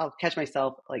 I'll catch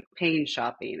myself like pain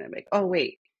shopping and I'm like, oh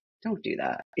wait, don't do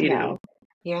that. Yeah.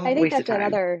 I think that's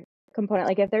another component.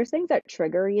 Like if there's things that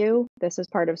trigger you, this is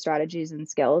part of strategies and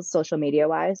skills, social media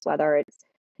wise, whether it's,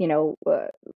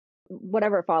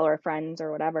 whatever, follower, friends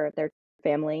or whatever, if they're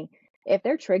family, if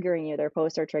they're triggering you, their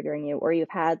posts are triggering you, or you've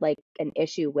had like an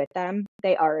issue with them,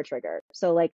 they are a trigger.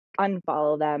 So like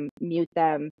unfollow them, mute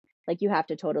them. Like you have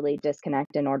to totally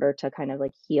disconnect in order to kind of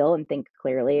like heal and think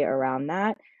clearly around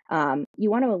that. You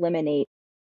want to eliminate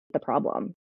the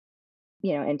problem,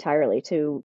 entirely,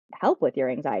 to help with your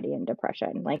anxiety and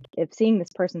depression. Like if seeing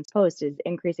this person's post is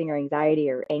increasing your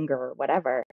anxiety or anger or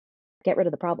whatever, get rid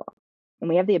of the problem. And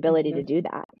we have the ability to do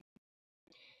that.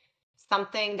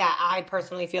 Something that I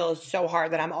personally feel is so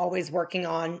hard that I'm always working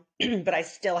on, but I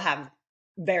still have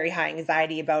very high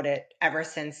anxiety about it ever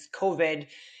since COVID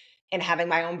and having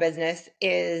my own business,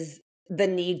 is the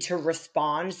need to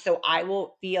respond. So I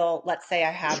will feel, let's say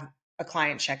I have a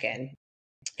client check in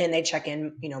and they check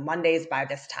in, Mondays by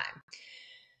this time.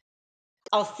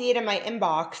 I'll see it in my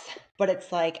inbox, but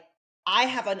it's like, I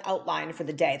have an outline for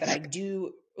the day that I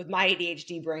do with my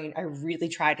ADHD brain. I really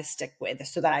try to stick with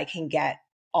so that I can get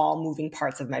all moving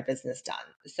parts of my business done.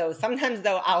 So sometimes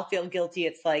though, I'll feel guilty.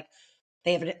 It's like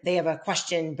they have a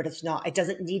question, but it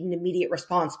doesn't need an immediate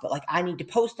response, but like I need to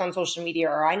post on social media,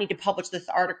 or I need to publish this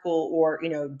article, or,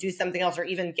 do something else, or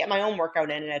even get my own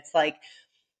workout in. And it's like,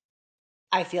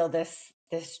 I feel this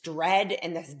dread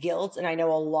and this guilt. And I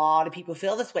know a lot of people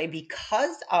feel this way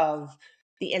because of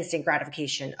the instant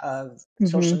gratification of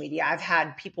social Mm-hmm. media. I've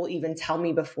had people even tell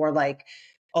me before, like,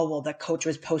 oh, well, the coach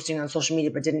was posting on social media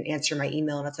but didn't answer my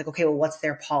email. And it's like, okay, well, what's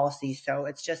their policy? So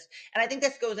it's just, and I think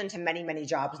this goes into many, many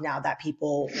jobs now that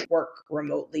people work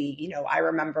remotely. You know, I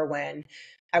remember when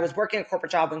I was working a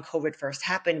corporate job when COVID first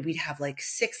happened, we'd have like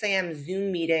 6 a.m.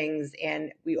 Zoom meetings,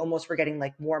 and we almost were getting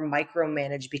like more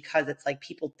micromanaged because it's like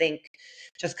people think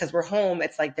just because we're home,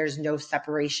 it's like there's no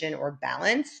separation or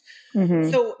balance.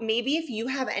 Mm-hmm. So maybe if you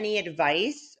have any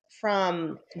advice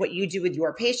from what you do with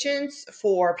your patients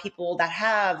for people that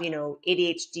have, you know,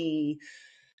 ADHD,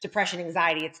 depression,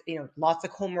 anxiety, it's, you know, lots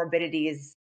of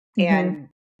comorbidities, Mm-hmm. and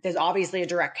there's obviously a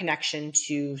direct connection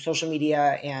to social media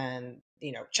and,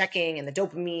 you know, checking and the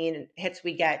dopamine hits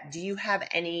we get. Do you have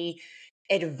any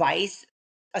advice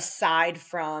aside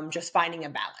from just finding a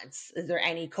balance? Is there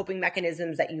any coping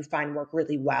mechanisms that you find work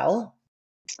really well?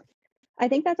 I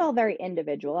think that's all very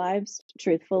individualized,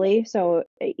 truthfully. So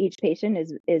each patient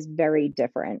is very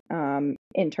different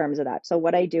in terms of that. So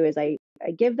what I do is I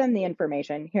give them the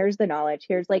information. Here's the knowledge.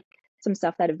 Here's like some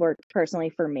stuff that have worked personally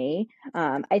for me.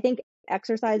 I think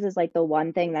exercise is like the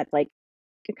one thing that's like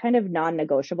kind of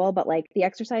non-negotiable, but like the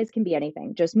exercise can be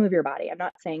anything. Just move your body. I'm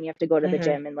not saying you have to go to the Mm-hmm.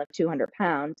 gym and lift 200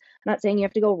 pounds. I'm not saying you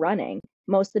have to go running.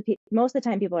 Most of the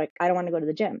time people are like, I don't want to go to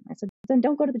the gym. I said, then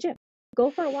don't go to the gym. Go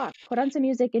for a walk, put on some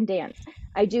music and dance.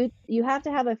 You have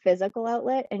to have a physical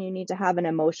outlet and you need to have an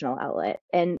emotional outlet,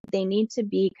 and they need to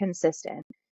be consistent,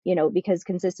 you know, because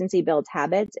consistency builds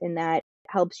habits, and that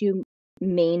helps you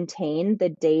maintain the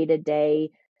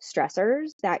day-to-day stressors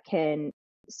that can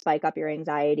spike up your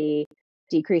anxiety,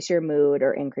 decrease your mood,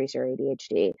 or increase your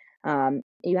ADHD.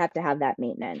 You have to have that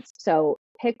maintenance. So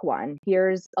pick one.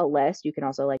 Here's a list. You can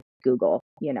also like Google,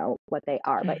 you know, what they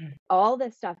are. But Mm-hmm. all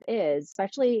this stuff is,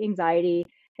 especially anxiety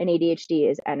and ADHD,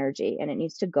 is energy, and it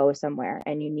needs to go somewhere,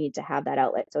 and you need to have that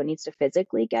outlet. So it needs to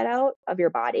physically get out of your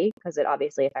body because it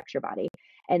obviously affects your body.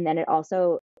 And then it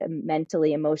also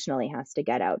mentally, emotionally has to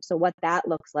get out. So what that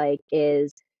looks like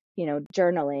is, you know,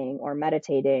 journaling or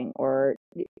meditating or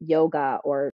yoga,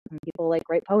 or people like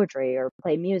write poetry or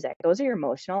play music. Those are your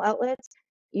emotional outlets.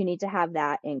 You need to have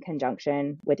that in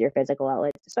conjunction with your physical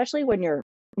outlets, especially when you're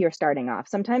starting off.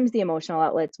 Sometimes the emotional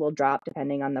outlets will drop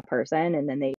depending on the person, and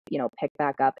then they, you know, pick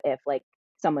back up if like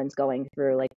someone's going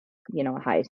through like, you know, a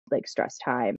high like stress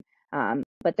time.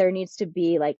 But there needs to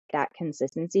be like that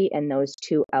consistency in those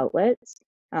two outlets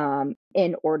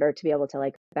in order to be able to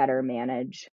like better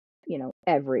manage, you know,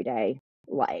 everyday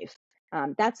life.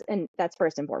 That's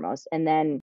first and foremost. And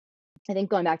then I think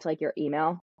going back to like your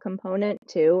email component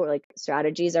too, or like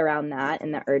strategies around that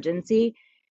and the urgency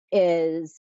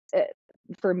is, uh,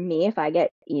 for me, if I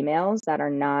get emails that are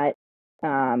not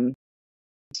um,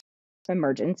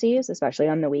 emergencies, especially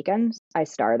on the weekends, I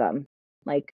star them.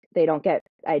 Like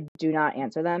I do not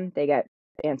answer them. They get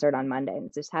answered on Monday. And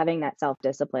it's just having that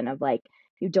self-discipline of like,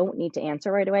 you don't need to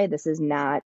answer right away. This is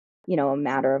not, you know, a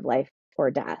matter of life or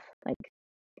death. Like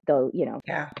they'll, you know,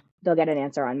 Yeah. they'll get an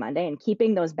answer on Monday, and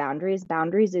keeping those boundaries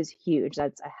is huge.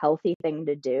 That's a healthy thing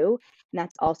to do. And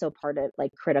that's also part of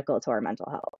like critical to our mental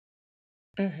health.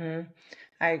 Mm-hmm.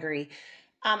 I agree.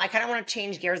 I kind of want to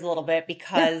change gears a little bit Yeah.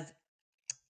 because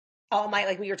all my,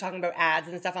 like we were talking about ads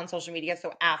and stuff on social media.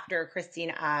 So after Christy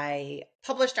and I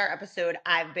published our episode,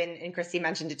 I've been, and Christy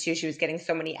mentioned it too, she was getting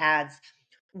so many ads.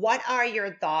 What are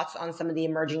your thoughts on some of the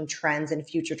emerging trends and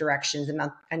future directions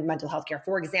in mental health care?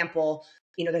 For example,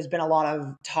 you know, there's been a lot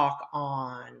of talk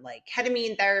on like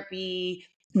ketamine therapy,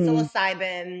 Mm.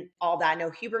 psilocybin, all that. I know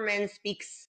Huberman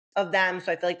speaks of them,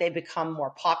 so I feel like they've become more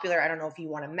popular. I don't know if you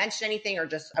want to mention anything, or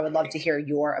just I would love to hear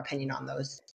your opinion on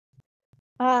those.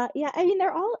 Yeah, I mean,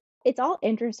 it's all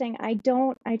interesting. I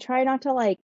try not to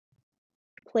like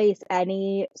place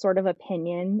any sort of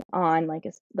opinion on like,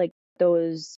 like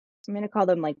those, I'm going to call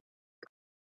them like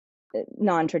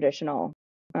non-traditional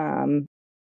um,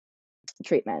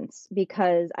 treatments,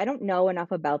 because I don't know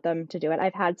enough about them to do it.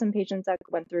 I've had some patients that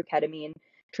went through ketamine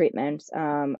treatments.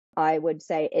 I would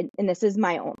say, and this is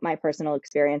my personal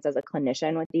experience as a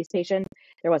clinician with these patients,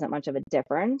 there wasn't much of a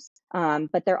difference.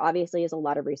 But there obviously is a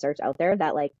lot of research out there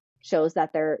that like shows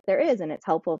that there is, and it's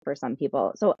helpful for some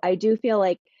people. So I do feel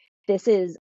like this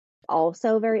is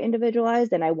also very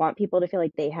individualized, and I want people to feel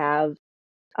like they have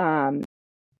um,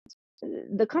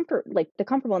 the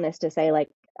comfortableness to say like,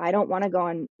 I don't want to go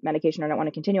on medication, or I don't want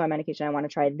to continue on medication, I want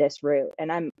to try this route.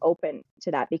 And I'm open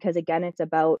to that, because again, it's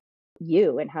about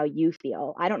you and how you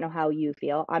feel. I don't know how you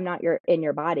feel. I'm not in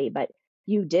your body, but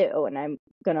you do, and I'm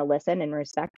going to listen and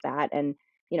respect that, and,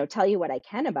 you know, tell you what I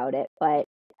can about it. But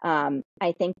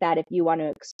I think that if you want to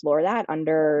explore that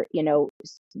under, you know,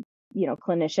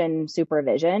 clinician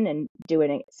supervision and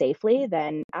doing it safely,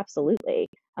 then absolutely.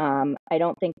 I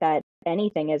don't think that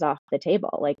anything is off the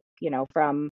table, like,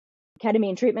 from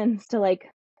ketamine treatments to like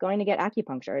going to get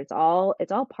acupuncture. It's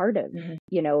all part of, and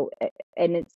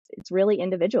it's really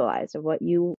individualized of what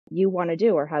you want to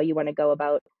do or how you want to go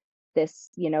about this,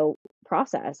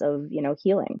 process of,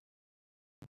 healing.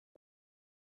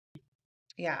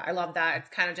 Yeah, I love that. It's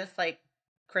kind of just like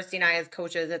Christy and I as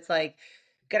coaches, it's like,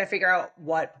 got to figure out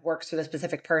what works for the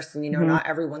specific person. Not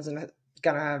everyone's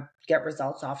gonna get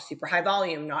results off super high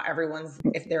volume. Not everyone's,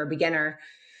 if they're a beginner,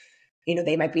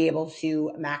 they might be able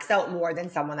to max out more than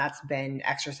someone that's been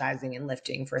exercising and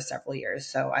lifting for several years.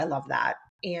 So I love that.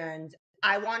 And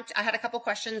I had a couple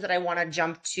questions that I want to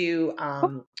jump to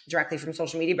directly from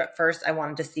social media. But first I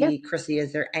wanted to see, Chrissy,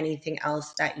 is there anything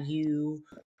else that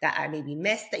I maybe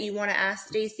missed that you want to ask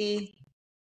Stacy?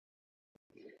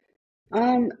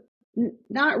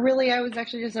 Not really. I was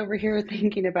actually just over here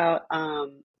thinking about,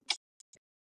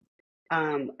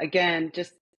 again,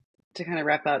 just to kind of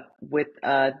wrap up with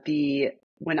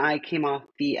when I came off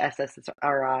the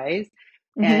SSRIs,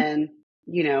 and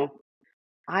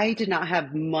I did not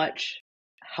have much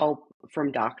help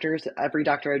from doctors. Every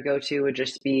doctor I'd go to would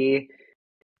just be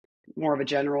more of a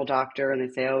general doctor, and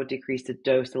they'd say, "Oh, decrease the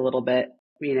dose a little bit,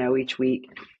 each week."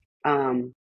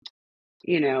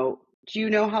 Do you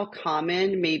know how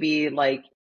common maybe like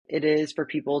it is for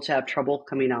people to have trouble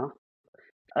coming off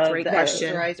of Great the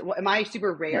question. SSRIs? Am I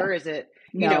super rare? Yeah. Is it,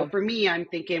 No. for me, I'm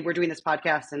thinking we're doing this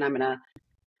podcast and I'm going to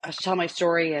tell my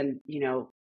story and,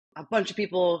 a bunch of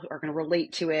people are going to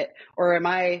relate to it. Or am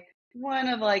I one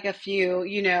of like a few,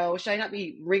 should I not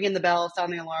be ringing the bell,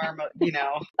 sounding the alarm,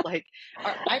 like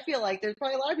I feel like there's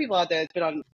probably a lot of people out there that's been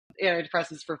on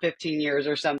antidepressants for 15 years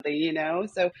or something,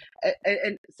 so,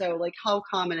 and so like how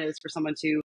common it is for someone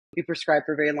to be prescribed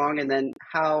for very long, and then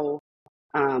how,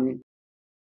 how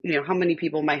many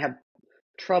people might have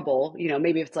trouble,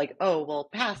 maybe it's like, oh, well,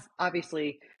 past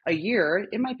obviously a year,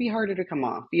 it might be harder to come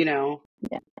off,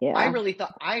 Yeah. I really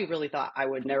thought I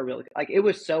would never be able to, like, it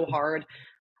was so hard.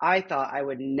 I thought I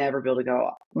would never be able to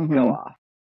go off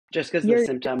just because of the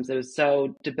symptoms. It was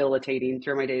so debilitating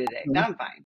through my day to day. Now I'm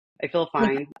fine. I feel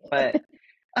fine, but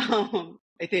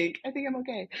I think I'm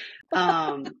okay.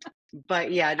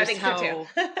 But yeah, just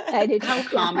how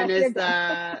common is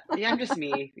that? Yeah, I'm just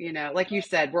me, like you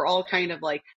said, we're all kind of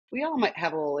like, we all might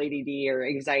have a little ADD or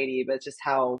anxiety, but it's just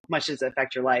how much does it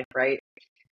affect your life, right?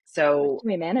 So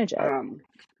we manage it.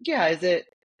 Yeah, is it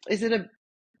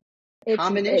a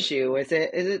common issue? Is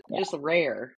it just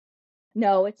rare?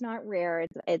 No, it's not rare.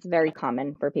 It's very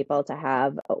common for people to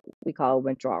have what we call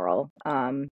withdrawal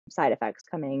side effects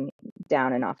coming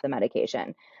down and off the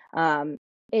medication.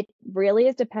 It really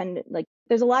is dependent. Like,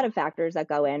 there's a lot of factors that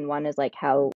go in. One is like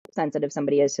how sensitive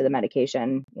somebody is to the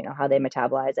medication, how they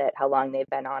metabolize it, how long they've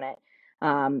been on it,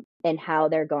 and how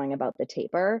they're going about the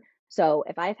taper. So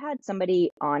if I've had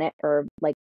somebody on it for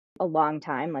like a long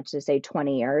time, let's just say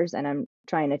 20 years, and I'm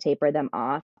trying to taper them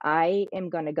off, I am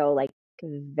going to go like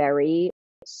very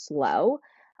slow.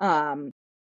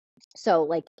 So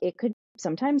like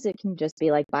sometimes it can just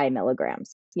be like by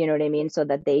milligrams, you know what I mean? So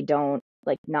that they don't,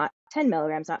 like, not 10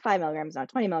 milligrams, not 5 milligrams, not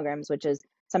 20 milligrams, which is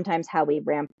sometimes how we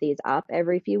ramp these up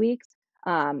every few weeks.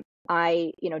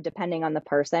 I, depending on the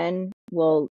person,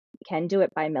 can do it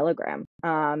by milligram,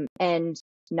 and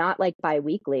not like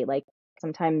bi-weekly, like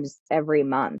sometimes every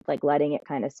month, like letting it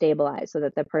kind of stabilize so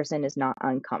that the person is not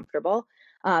uncomfortable.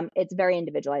 It's very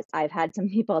individualized. I've had some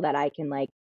people that I can like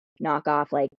knock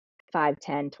off like 5,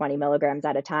 10, 20 milligrams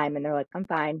at a time, and they're like, I'm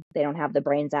fine. They don't have the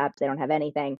brain zaps. They don't have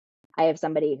anything. I have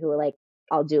somebody who like,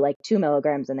 I'll do like 2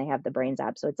 milligrams and they have the brain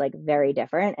zap. So it's like very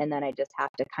different. And then I just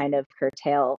have to kind of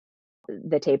curtail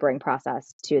the tapering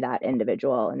process to that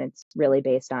individual. And it's really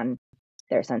based on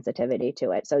their sensitivity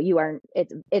to it. So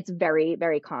it's very,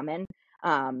 very common.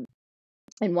 And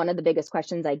one of the biggest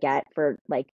questions I get for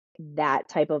like that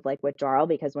type of like withdrawal,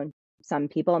 because when some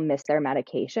people miss their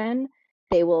medication,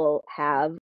 they will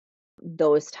have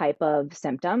those type of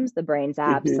symptoms, the brain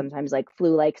zaps, sometimes like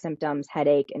flu-like symptoms,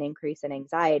 headache, and increase in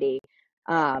anxiety.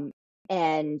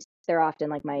 And they're often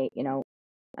like,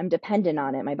 I'm dependent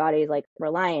on it. My body's like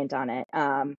reliant on it.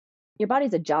 Your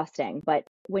body's adjusting, but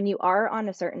when you are on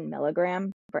a certain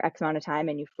milligram for X amount of time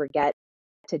and you forget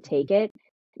to take it,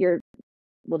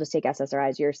 we'll just take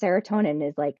SSRIs, your serotonin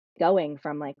is like going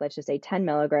from like, let's just say 10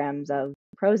 milligrams of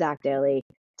Prozac daily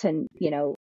to,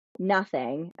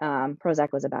 nothing. Prozac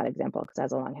was a bad example because it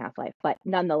has a long half-life, but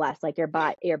nonetheless, like your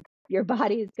body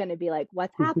is going to be like,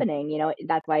 what's happening?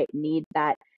 That's why it needs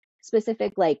that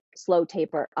specific like slow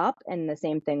taper up, and the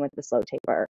same thing with the slow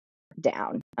taper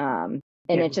down.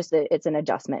 And it's just it's an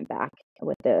adjustment back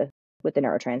with the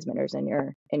neurotransmitters in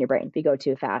your brain. If you go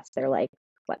too fast, they're like,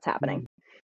 what's happening?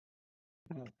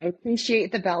 I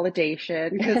appreciate the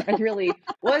validation because I really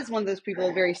was one of those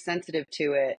people very sensitive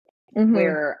to it,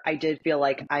 where I did feel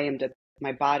like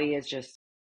my body is just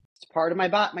part of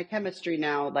my chemistry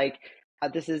now. Like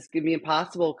this is gonna be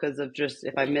impossible because of just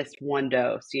if I missed one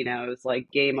dose, it's like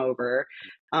game over.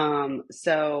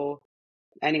 So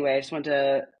anyway, I just want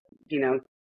to,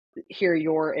 hear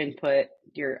your input,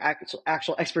 your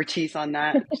actual expertise on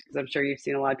that, because I'm sure you've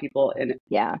seen a lot of people in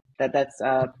that's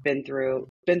been through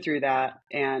that.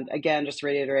 And again, just to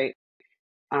reiterate,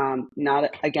 not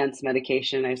against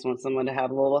medication. I just want someone to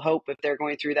have a little hope if they're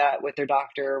going through that with their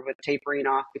doctor, with tapering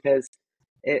off, because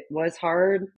it was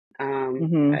hard.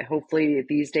 Hopefully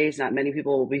these days, not many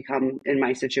people will become in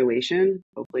my situation.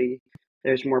 Hopefully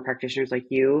there's more practitioners like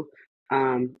you.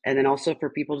 And then also for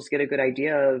people just get a good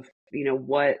idea of,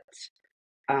 what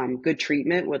good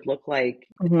treatment would look like,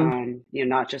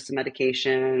 not just a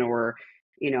medication or,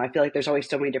 I feel like there's always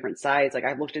so many different sides. Like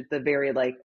I've looked at the very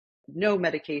no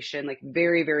medication, like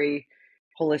very, very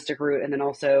holistic route. And then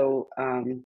also,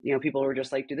 people were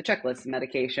just like, do the checklist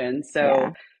medication.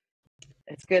 So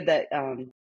it's good that,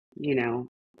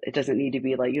 it doesn't need to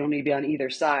be like, you don't need to be on either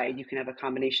side. You can have a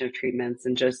combination of treatments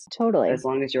and just as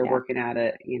long as you're working at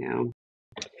it,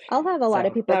 I'll have a lot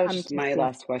of people that come was to my see.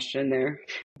 last question there.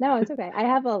 No, it's okay. I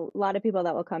have a lot of people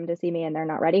that will come to see me and they're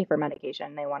not ready for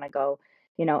medication. They want to go,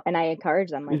 and I encourage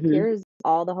them like, here's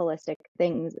all the holistic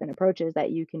things and approaches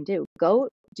that you can do. Go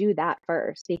do that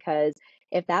first, because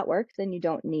if that works, then you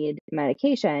don't need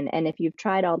medication. And if you've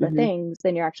tried all the things,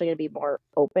 then you're actually going to be more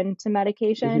open to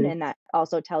medication. And that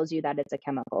also tells you that it's a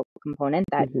chemical component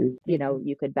that,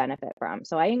 you could benefit from.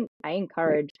 So I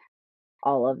encourage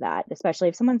all of that, especially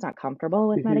if someone's not comfortable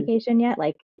with medication yet.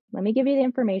 Like, let me give you the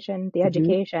information, the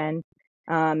education,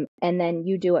 and then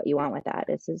you do what you want with that.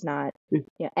 This is not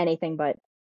anything but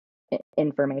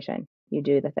information. You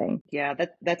do the thing. Yeah,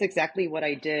 that's exactly what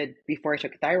I did before I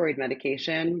took thyroid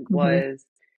medication, was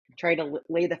try to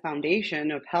lay the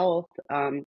foundation of health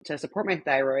to support my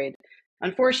thyroid.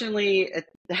 Unfortunately,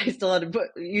 I still had to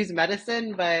use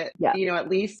medicine, but at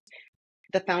least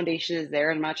the foundation is there.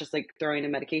 I'm not just like throwing a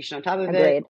medication on top of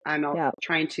it. I'm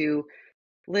trying to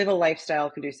live a lifestyle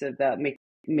conducive that make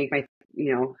my,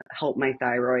 help my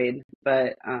thyroid.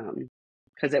 But,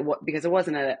 because it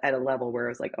wasn't at a level where it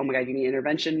was like, oh my God, you need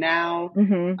intervention now.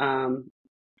 It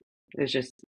was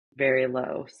just very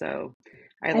low. So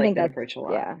I like that approach a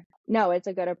lot. Yeah. No, it's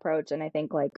a good approach. And I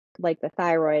think like the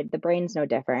thyroid, the brain's no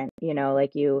different,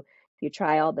 like you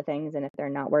try all the things, and if they're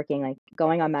not working, like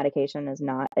going on medication is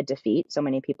not a defeat. So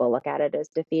many people look at it as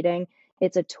defeating.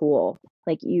 It's a tool.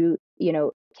 Like you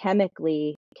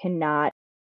chemically cannot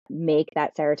make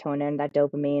that serotonin, that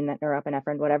dopamine, that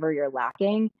norepinephrine, whatever you're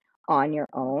lacking on your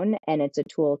own. And it's a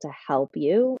tool to help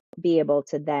you be able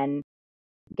to then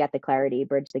get the clarity,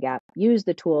 bridge the gap, use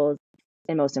the tools,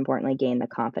 and most importantly, gain the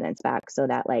confidence back, so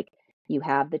that like you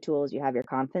have the tools, you have your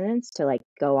confidence to like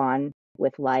go on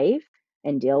with life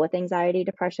and deal with anxiety,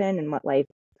 depression, and what life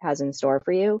has in store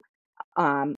for you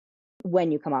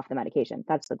when you come off the medication.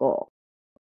 That's the goal.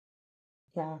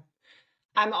 Yeah.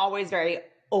 I'm always very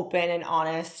open and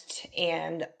honest,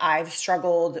 and I've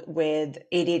struggled with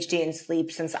ADHD and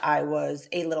sleep since I was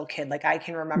a little kid. Like I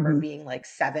can remember being like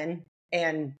 7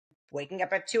 and waking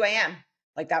up at 2 a.m.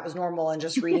 Like that was normal, and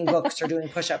just reading books or doing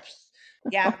push-ups.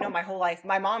 Yeah, no, my whole life.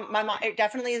 My mom, it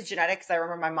definitely is genetics. I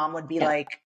remember my mom would be like,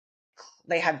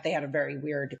 they had a very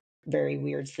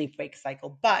weird sleep wake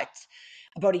cycle. But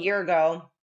about a year ago,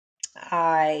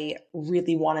 I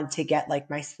really wanted to get like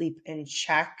my sleep in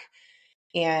check.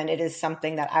 And it is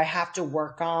something that I have to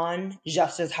work on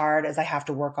just as hard as I have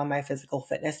to work on my physical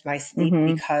fitness, my sleep,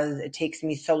 because it takes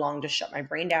me so long to shut my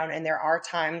brain down. And there are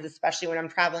times, especially when I'm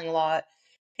traveling a lot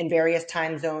in various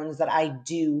time zones, that I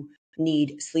do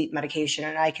need sleep medication.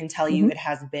 And I can tell you it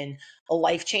has been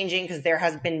life-changing, because there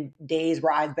has been days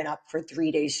where I've been up for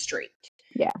 3 days straight.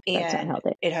 Yeah, that's and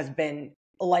unhealthy. It has been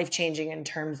life-changing in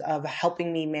terms of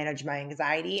helping me manage my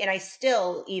anxiety. And I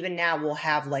still, even now, will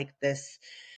have like this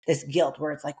guilt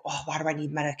where it's like, oh, why do I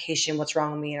need medication? What's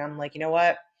wrong with me? And I'm like, you know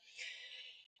what?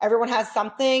 Everyone has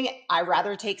something. I'd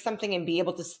rather take something and be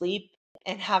able to sleep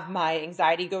and have my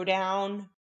anxiety go down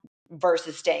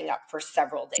versus staying up for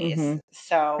several days.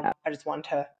 So I just wanted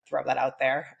to throw that out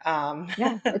there.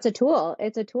 Yeah, it's a tool.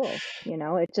 It's a tool.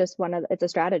 It's just it's a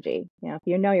strategy. If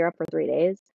you're up for 3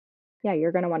 days, yeah,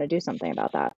 you're going to want to do something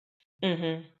about that.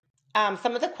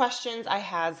 Some of the questions I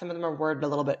had, some of them are worded a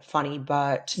little bit funny,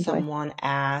 but someone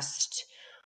asked,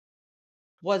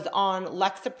 was on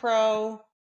Lexapro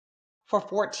for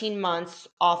 14 months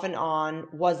off and on,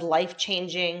 was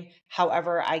life-changing.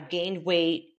 However, I gained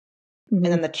weight. And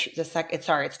then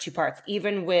it's 2 parts.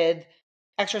 Even with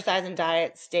exercise and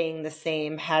diet staying the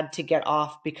same, had to get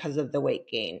off because of the weight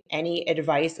gain. Any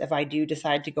advice if I do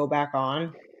decide to go back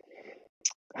on?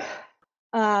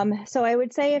 So I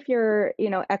would say if your,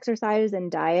 exercise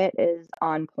and diet is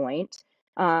on point,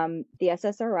 the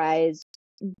SSRIs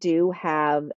do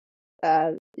have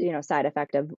side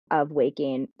effect of weight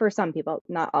gain for some people,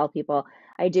 not all people.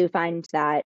 I do find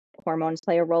that hormones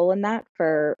play a role in that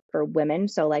for women.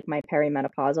 So like my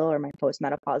perimenopausal or my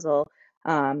postmenopausal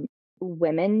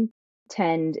women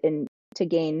tend to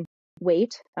gain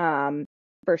weight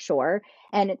for sure.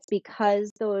 And it's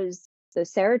because those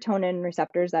serotonin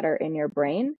receptors that are in your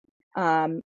brain,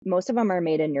 most of them are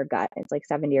made in your gut. It's like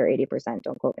 70 or 80%.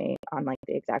 Don't quote me on like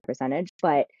the exact percentage,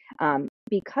 but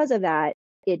because of that,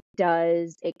 it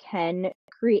can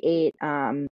create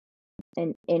an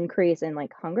increase in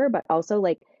like hunger, but also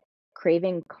like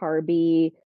craving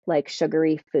carby, like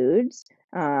sugary foods.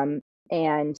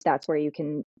 And that's where you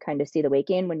can kind of see the weight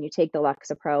gain. When you take the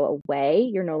Lexapro away,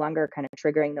 you're no longer kind of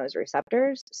triggering those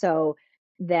receptors. So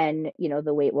then,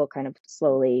 the weight will kind of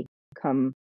slowly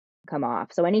come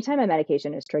off. So anytime a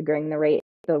medication is triggering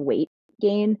the weight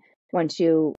gain, once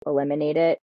you eliminate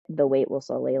it, the weight will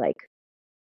slowly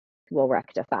will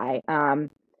rectify.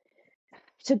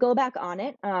 To go back on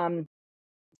it, if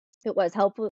it was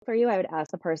helpful for you, I would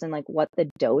ask the person like what the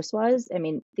dose was. I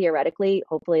mean, theoretically,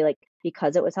 hopefully, like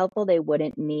because it was helpful, they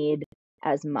wouldn't need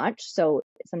as much. So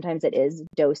sometimes it is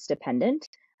dose dependent.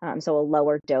 So a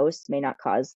lower dose may not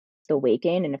cause the weight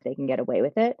gain, and if they can get away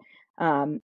with it.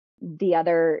 The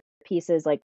other piece is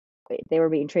like if they were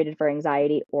being treated for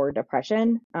anxiety or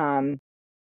depression, and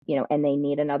they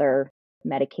need another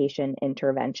medication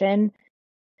intervention,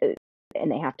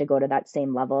 and they have to go to that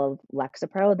same level of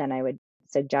Lexapro, then I would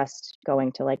suggest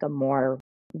going to like a more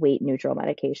weight neutral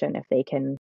medication if they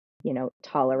can,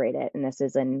 tolerate it. And this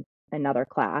is in another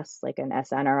class, like an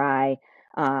SNRI,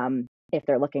 if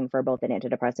they're looking for both an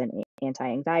antidepressant,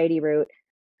 anti-anxiety route,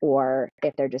 or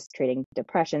if they're just treating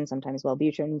depression, sometimes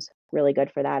Wellbutrin's really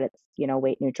good for that. It's,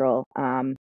 weight neutral.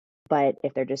 But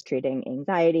if they're just treating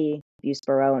anxiety,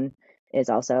 buspirone is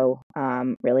also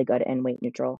really good and weight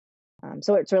neutral.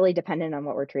 So it's really dependent on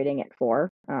what we're treating it for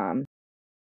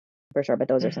sure. But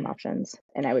those are some options.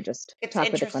 And I would just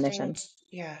talk with the clinician.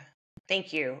 Yeah.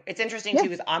 Thank you. It's interesting Yeah. too,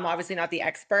 because I'm obviously not the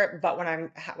expert, but when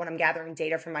I'm gathering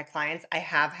data from my clients, I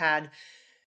have had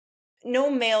no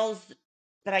males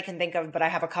that I can think of, but I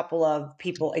have a couple of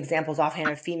examples offhand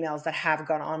of females that have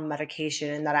gone on medication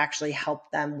and that actually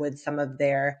helped them with some of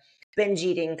their binge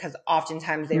eating, because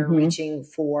oftentimes they are reaching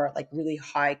for like really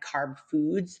high carb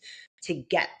foods to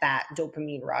get that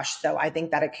dopamine rush. So I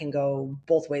think that it can go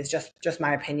both ways, just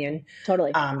my opinion.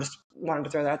 Totally. Just wanted to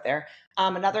throw that out there.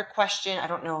 Another question, I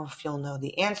don't know if you'll know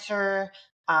the answer.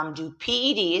 Do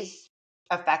PEDs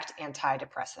affect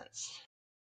antidepressants?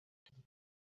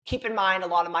 Keep in mind, a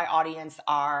lot of my audience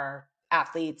are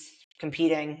athletes,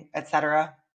 competing,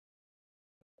 etc.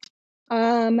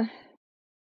 I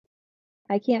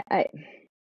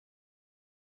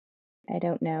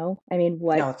don't know. I mean,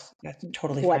 that's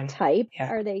totally what fine. Type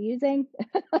are they using?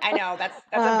 I know that's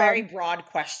a very broad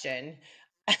question.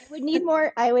 I would need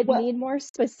more. I would need more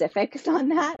specifics on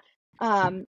that.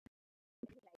 I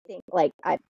think like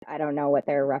I don't know what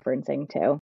they're referencing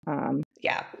to.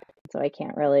 Yeah. So I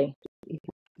can't really.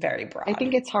 Very broad. I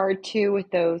think it's hard too with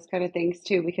those kind of things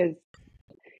too, because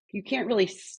you can't really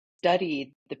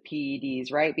study the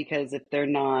PEDs, right? Because if they're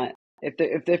not, if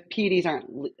the PEDs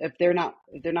aren't, if they're not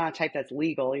a type that's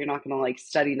legal, you're not going to like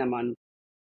study them on,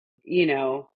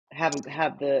 have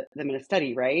them in a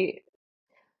study, right?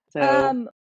 So,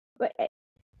 but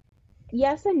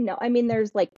yes and no. I mean,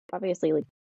 there's like obviously like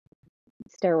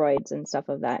steroids and stuff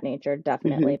of that nature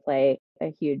definitely play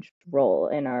a huge role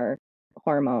in our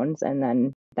hormones, and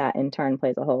then that in turn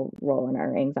plays a whole role in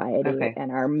our anxiety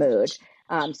and our mood.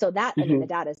 So that, I mean, the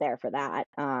data is there for that.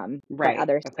 But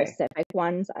other specific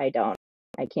ones, I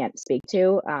can't speak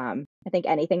to. I think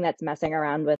anything that's messing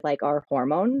around with like our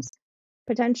hormones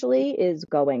potentially is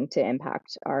going to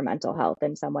impact our mental health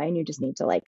in some way. And you just need to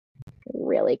like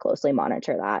really closely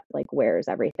monitor that. Like, where's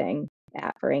everything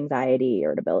at for anxiety,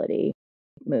 irritability,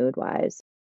 mood wise?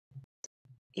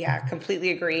 Yeah, completely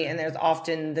agree. And there's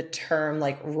often the term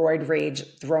like roid rage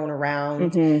thrown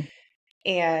around.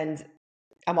 And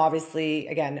I'm obviously,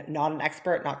 again, not an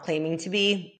expert, not claiming to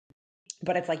be,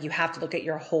 but it's like you have to look at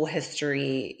your whole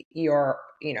history,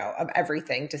 of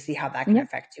everything to see how that can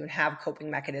affect you and have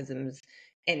coping mechanisms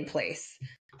in place.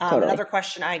 Another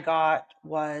question I got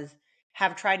was,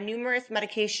 Have tried numerous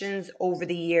medications over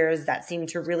the years that seem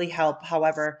to really help.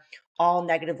 However, all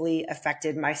negatively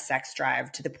affected my sex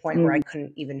drive to the point where I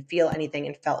couldn't even feel anything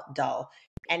and felt dull.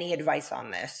 Any advice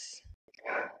on this?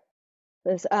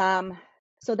 This,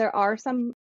 so there are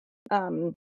some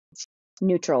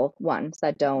neutral ones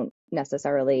that don't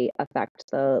necessarily affect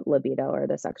the libido or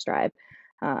the sex drive.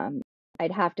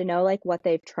 I'd have to know like what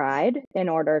they've tried in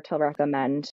order to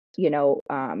recommend,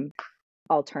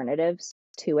 alternatives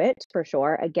to it for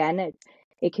sure. Again,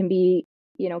 it can be,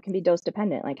 can be dose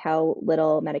dependent. Like how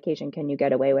little medication can you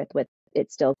get away with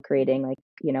it still creating like,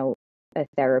 a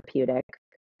therapeutic,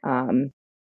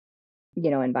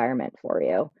 environment for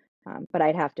you. But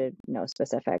I'd have to know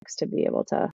specifics to be able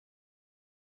to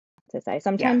say.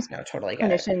 Sometimes totally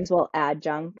get it. clinicians will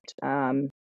adjunct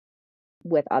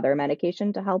with other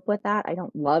medication to help with that. I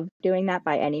don't love doing that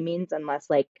by any means, unless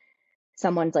like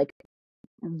someone's like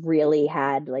really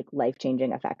had like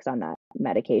life-changing effects on that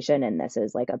medication and this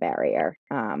is like a barrier.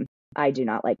 I do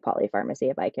not like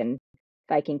polypharmacy. If I can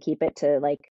keep it to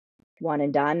like one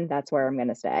and done, that's where I'm going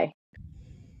to stay.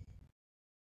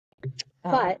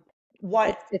 But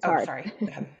it's hard. Sorry.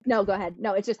 No, go ahead.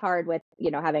 No, it's just hard with,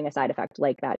 having a side effect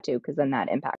like that too, because then that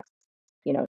impacts,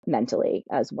 mentally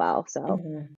as well.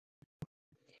 So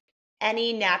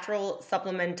Any natural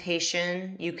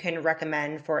supplementation you can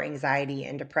recommend for anxiety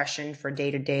and depression for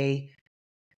day-to-day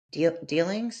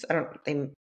dealings? I don't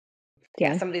think,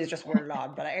 some of these are just worded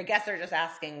odd, but I guess they're just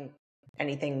asking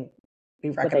anything we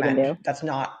recommend that's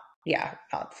not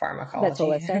pharmacology. That's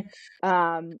holistic.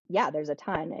 There's a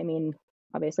ton. I mean,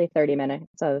 obviously 30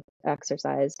 minutes of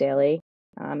exercise daily,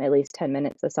 at least 10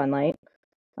 minutes of sunlight,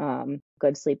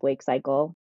 good sleep-wake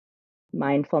cycle,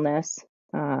 mindfulness,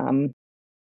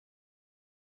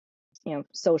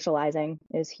 socializing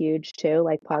is huge too,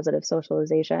 like positive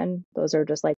socialization. Those are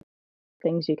just like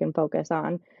things you can focus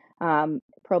on.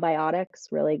 Probiotics,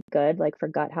 really good, like for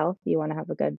gut health. You want to have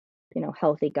a good,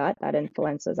 healthy gut that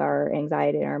influences our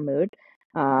anxiety and our mood.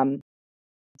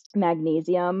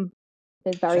 Magnesium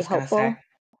is very helpful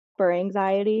for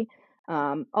anxiety.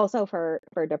 Also for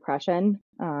depression.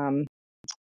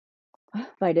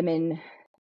 Vitamin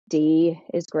D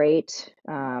is great.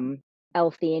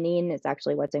 L-theanine is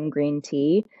actually what's in green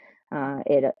tea.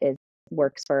 It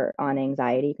works on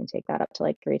anxiety. You can take that up to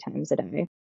like 3 times a day.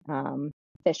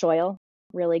 Fish oil,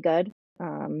 really good.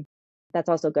 That's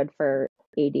also good for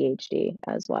ADHD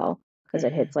as well, because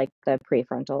it hits like the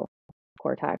prefrontal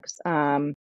cortex.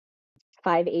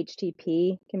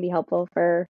 5-HTP can be helpful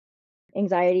for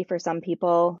anxiety for some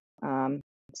people.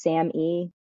 SAMe,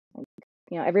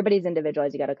 everybody's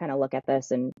individualized. You got to kind of look at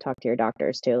this and talk to your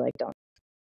doctors too. Like, don't.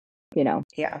 Yeah.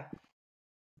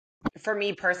 For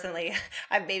me personally,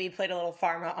 I've maybe played a little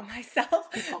pharma on myself.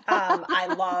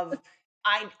 I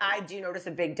do notice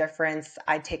a big difference.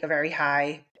 I take a very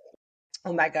high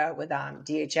omega with DHA,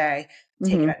 take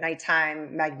it at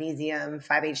nighttime, magnesium,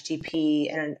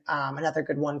 5-HTP, and another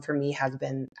good one for me has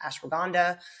been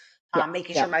ashwagandha.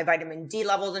 Making sure my vitamin D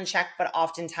level's in check, but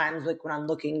oftentimes like when I'm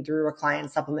looking through a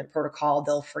client supplement protocol,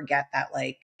 they'll forget that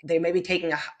like they may be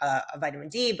taking a vitamin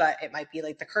D, but it might be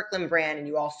like the Kirkland brand, and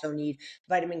you also need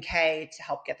vitamin K to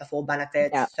help get the full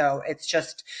benefits. Yeah. So it's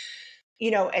just,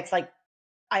 it's like,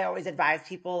 I always advise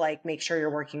people, like, make sure you're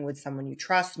working with someone you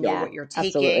trust, know what you're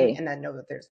taking, and then know that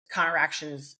there's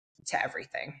counteractions to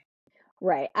everything.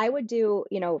 Right. I would do,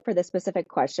 for the specific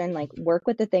question, like work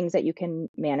with the things that you can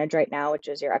manage right now, which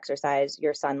is your exercise,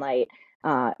 your sunlight,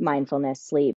 mindfulness,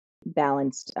 sleep,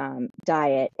 balanced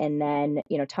diet, and then,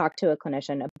 talk to a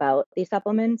clinician about these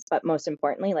supplements. But most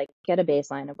importantly, like get a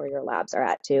baseline of where your labs are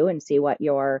at too, and see what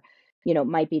your,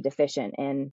 might be deficient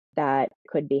in that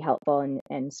could be helpful,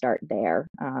 and start there.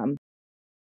 And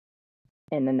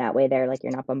then that way there, like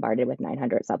you're not bombarded with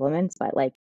 900 supplements, but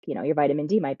like, your vitamin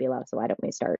D might be low. So why don't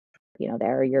we start,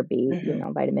 there, or your B,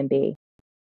 vitamin B.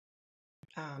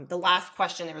 The last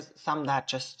question, there was some that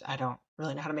just, I don't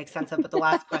really know how to make sense of, but the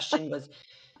last question was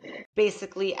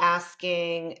basically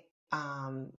asking,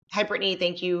 hi, Brittany,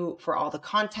 thank you for all the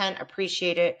content.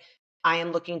 Appreciate it. I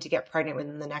am looking to get pregnant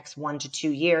within the next 1 to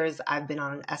 2 years. I've been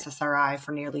on an SSRI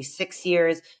for nearly 6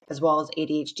 years, as well as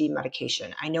ADHD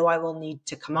medication. I know I will need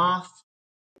to come off.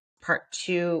 Part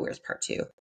 2, where's part 2?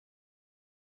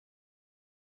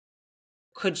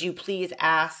 Could you please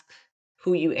ask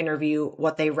who you interview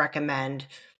what they recommend?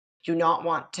 Do not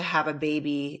want to have a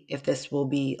baby if this will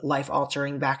be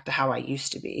life-altering back to how I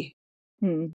used to be.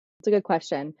 It's a good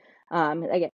question.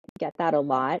 I get that a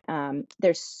lot.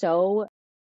 There's so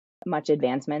much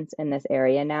advancements in this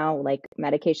area now, like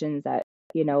medications that,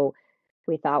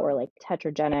 we thought were like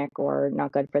tetragenic or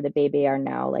not good for the baby are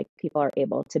now like people are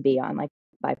able to be on like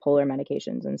bipolar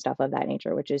medications and stuff of that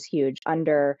nature, which is huge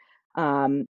under,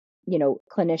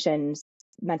 clinicians,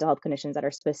 mental health clinicians that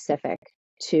are specific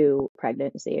to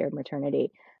pregnancy or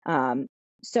maternity.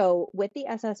 So with the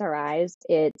SSRIs,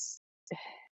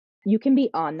 you can be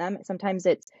on them. Sometimes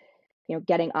it's,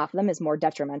 getting off them is more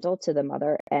detrimental to the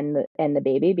mother and the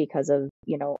baby because of,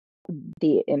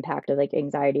 the impact of like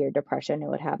anxiety or depression it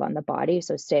would have on the body.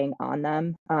 So staying on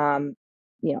them,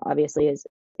 obviously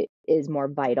is more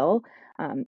vital.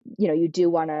 You do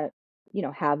want to,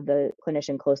 have the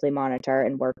clinician closely monitor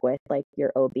and work with like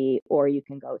your OB, or you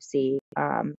can go see,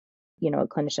 a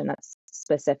clinician that's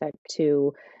specific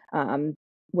to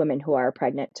women who are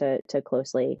pregnant to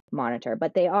closely monitor.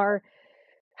 But they are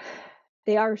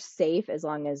safe as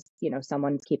long as,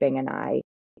 someone's keeping an eye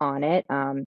on it.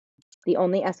 The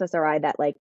only SSRI that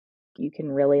like you can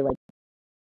really like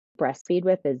breastfeed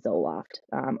with is Zoloft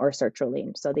or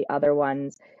sertraline. So the other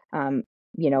ones,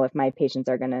 if my patients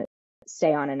are going to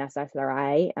stay on an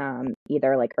SSRI,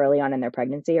 either like early on in their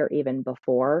pregnancy or even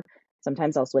before,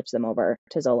 sometimes I'll switch them over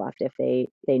to Zoloft if they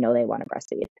know they want to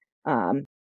breastfeed,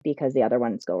 because the other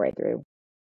ones go right through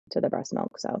to the breast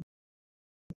milk. So.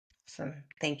 Awesome.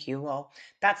 Thank you. Well,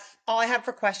 that's all I have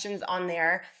for questions on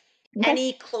there. Okay.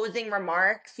 Any closing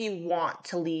remarks you want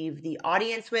to leave the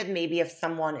audience with? Maybe if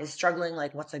someone is struggling,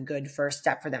 like what's a good first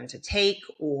step for them to take,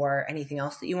 or anything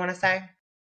else that you want to say?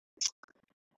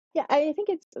 Yeah, I think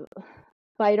it's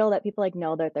vital that people like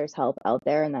know that there's help out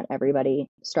there and that everybody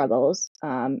struggles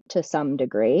to some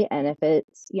degree. And if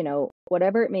it's,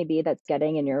 whatever it may be that's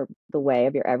getting in the way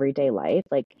of your everyday life,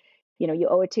 like, you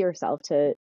owe it to yourself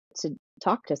to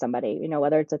talk to somebody,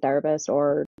 whether it's a therapist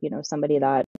or, somebody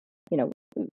that,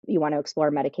 you want to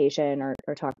explore medication or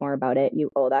talk more about it. You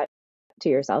owe that to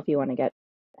yourself. You want to get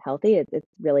healthy. It's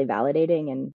really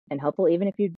validating and helpful, even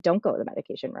if you don't go the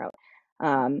medication route.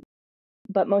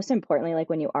 But most importantly, like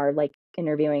when you are like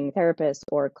interviewing therapists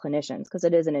or clinicians, because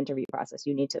it is an interview process,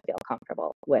 you need to feel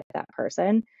comfortable with that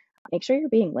person. Make sure you're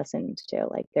being listened to,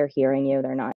 like they're hearing you,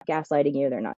 they're not gaslighting you,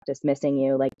 they're not dismissing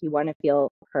you. Like you want to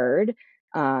feel heard,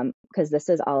 because this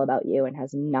is all about you and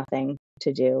has nothing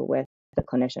to do with the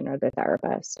clinician or the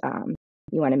therapist.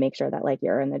 You want to make sure that like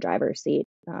you're in the driver's seat,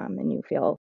 and you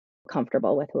feel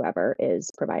comfortable with whoever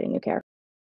is providing you care.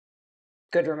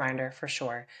 Good reminder for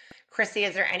sure. Chrissy,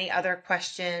 is there any other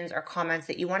questions or comments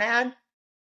that you want to add?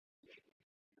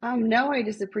 No, I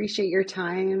just appreciate your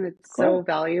time. It's Cool. so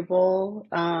valuable.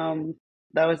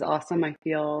 That was awesome. I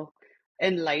feel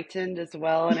enlightened as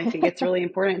well. And I think it's really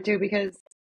important too, because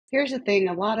here's the thing,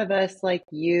 a lot of us like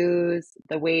use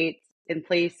the weights in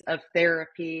place of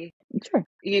therapy, Sure.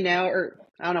 or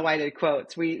I don't know why they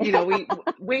quotes. We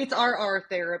weights are our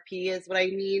therapy is what I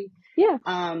mean. Yeah.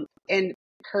 And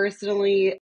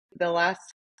personally, the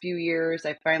last few years,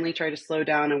 I finally tried to slow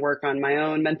down and work on my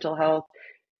own mental health.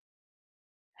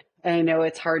 And I know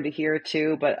it's hard to hear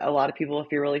too, but a lot of people, if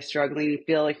you're really struggling, you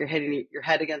feel like you're hitting your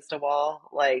head against a wall,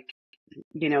 like,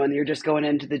 and you're just going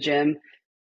into the gym.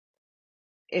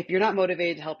 If you're not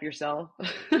motivated to help yourself,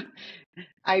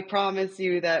 I promise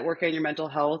you that working on your mental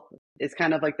health is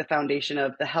kind of like the foundation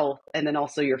of the health and then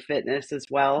also your fitness as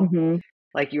well. Mm-hmm.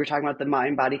 Like you were talking about, the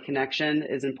mind-body connection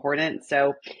is important.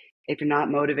 So if you're not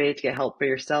motivated to get help for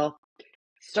yourself,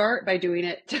 start by doing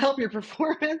it to help your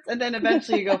performance. And then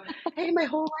eventually you go, hey, my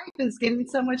whole life is getting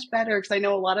so much better. Because I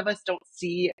know a lot of us don't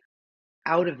see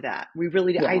out of that. We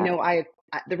really, Yeah. I know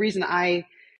the reason I,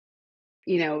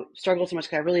 struggle so much,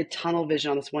 because I really had tunnel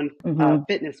vision on this one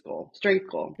fitness goal, strength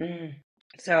goal.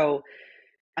 So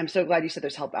I'm so glad you said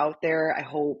there's help out there. I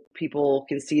hope people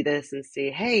can see this and see,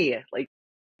 hey, like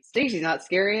Stacy's not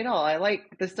scary at all. I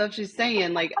like the stuff she's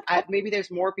saying. Like maybe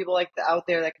there's more people like out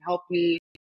there that can help me,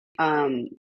 and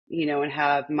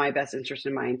have my best interest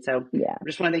in mind. So Yeah. I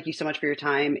just want to thank you so much for your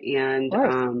time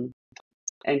and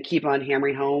keep on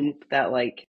hammering home that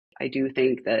like, I do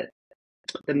think that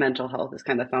the mental health is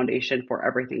kind of the foundation for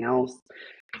everything else.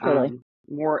 Totally.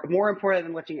 More important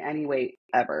than lifting any weight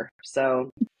ever.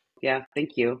 So yeah,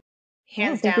 thank you.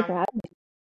 Hands Thank you for down. having me.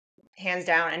 Hands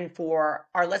down. And for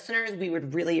our listeners, we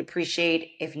would really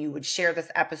appreciate if you would share this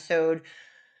episode.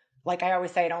 Like I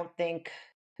always say, I don't think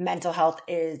mental health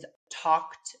is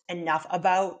talked enough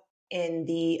about in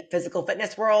the physical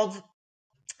fitness world.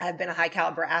 I've been a high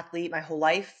caliber athlete my whole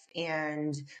life,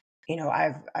 and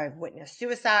I've witnessed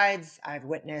suicides. I've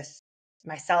witnessed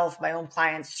myself, my own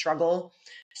clients struggle.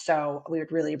 So we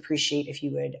would really appreciate if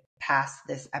you would pass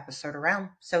this episode around.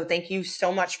 So thank you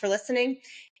so much for listening.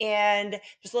 And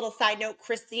just a little side note,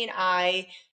 Christy and I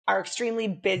are extremely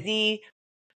busy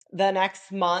the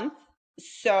next month.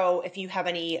 So if you have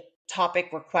any topic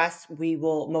requests, we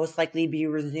will most likely be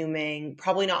resuming,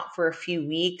 probably not for a few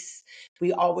weeks.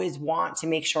 We always want to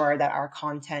make sure that our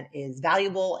content is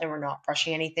valuable and we're not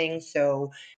rushing anything.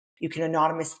 So you can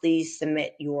anonymously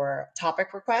submit your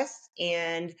topic requests.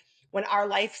 And when our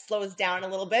life slows down a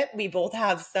little bit, we both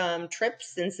have some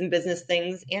trips and some business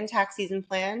things and tax season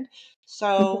planned.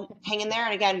 So hang in there.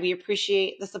 And again, we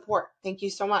appreciate the support. Thank you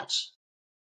so much.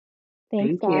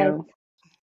 Thanks, Thank guys. you.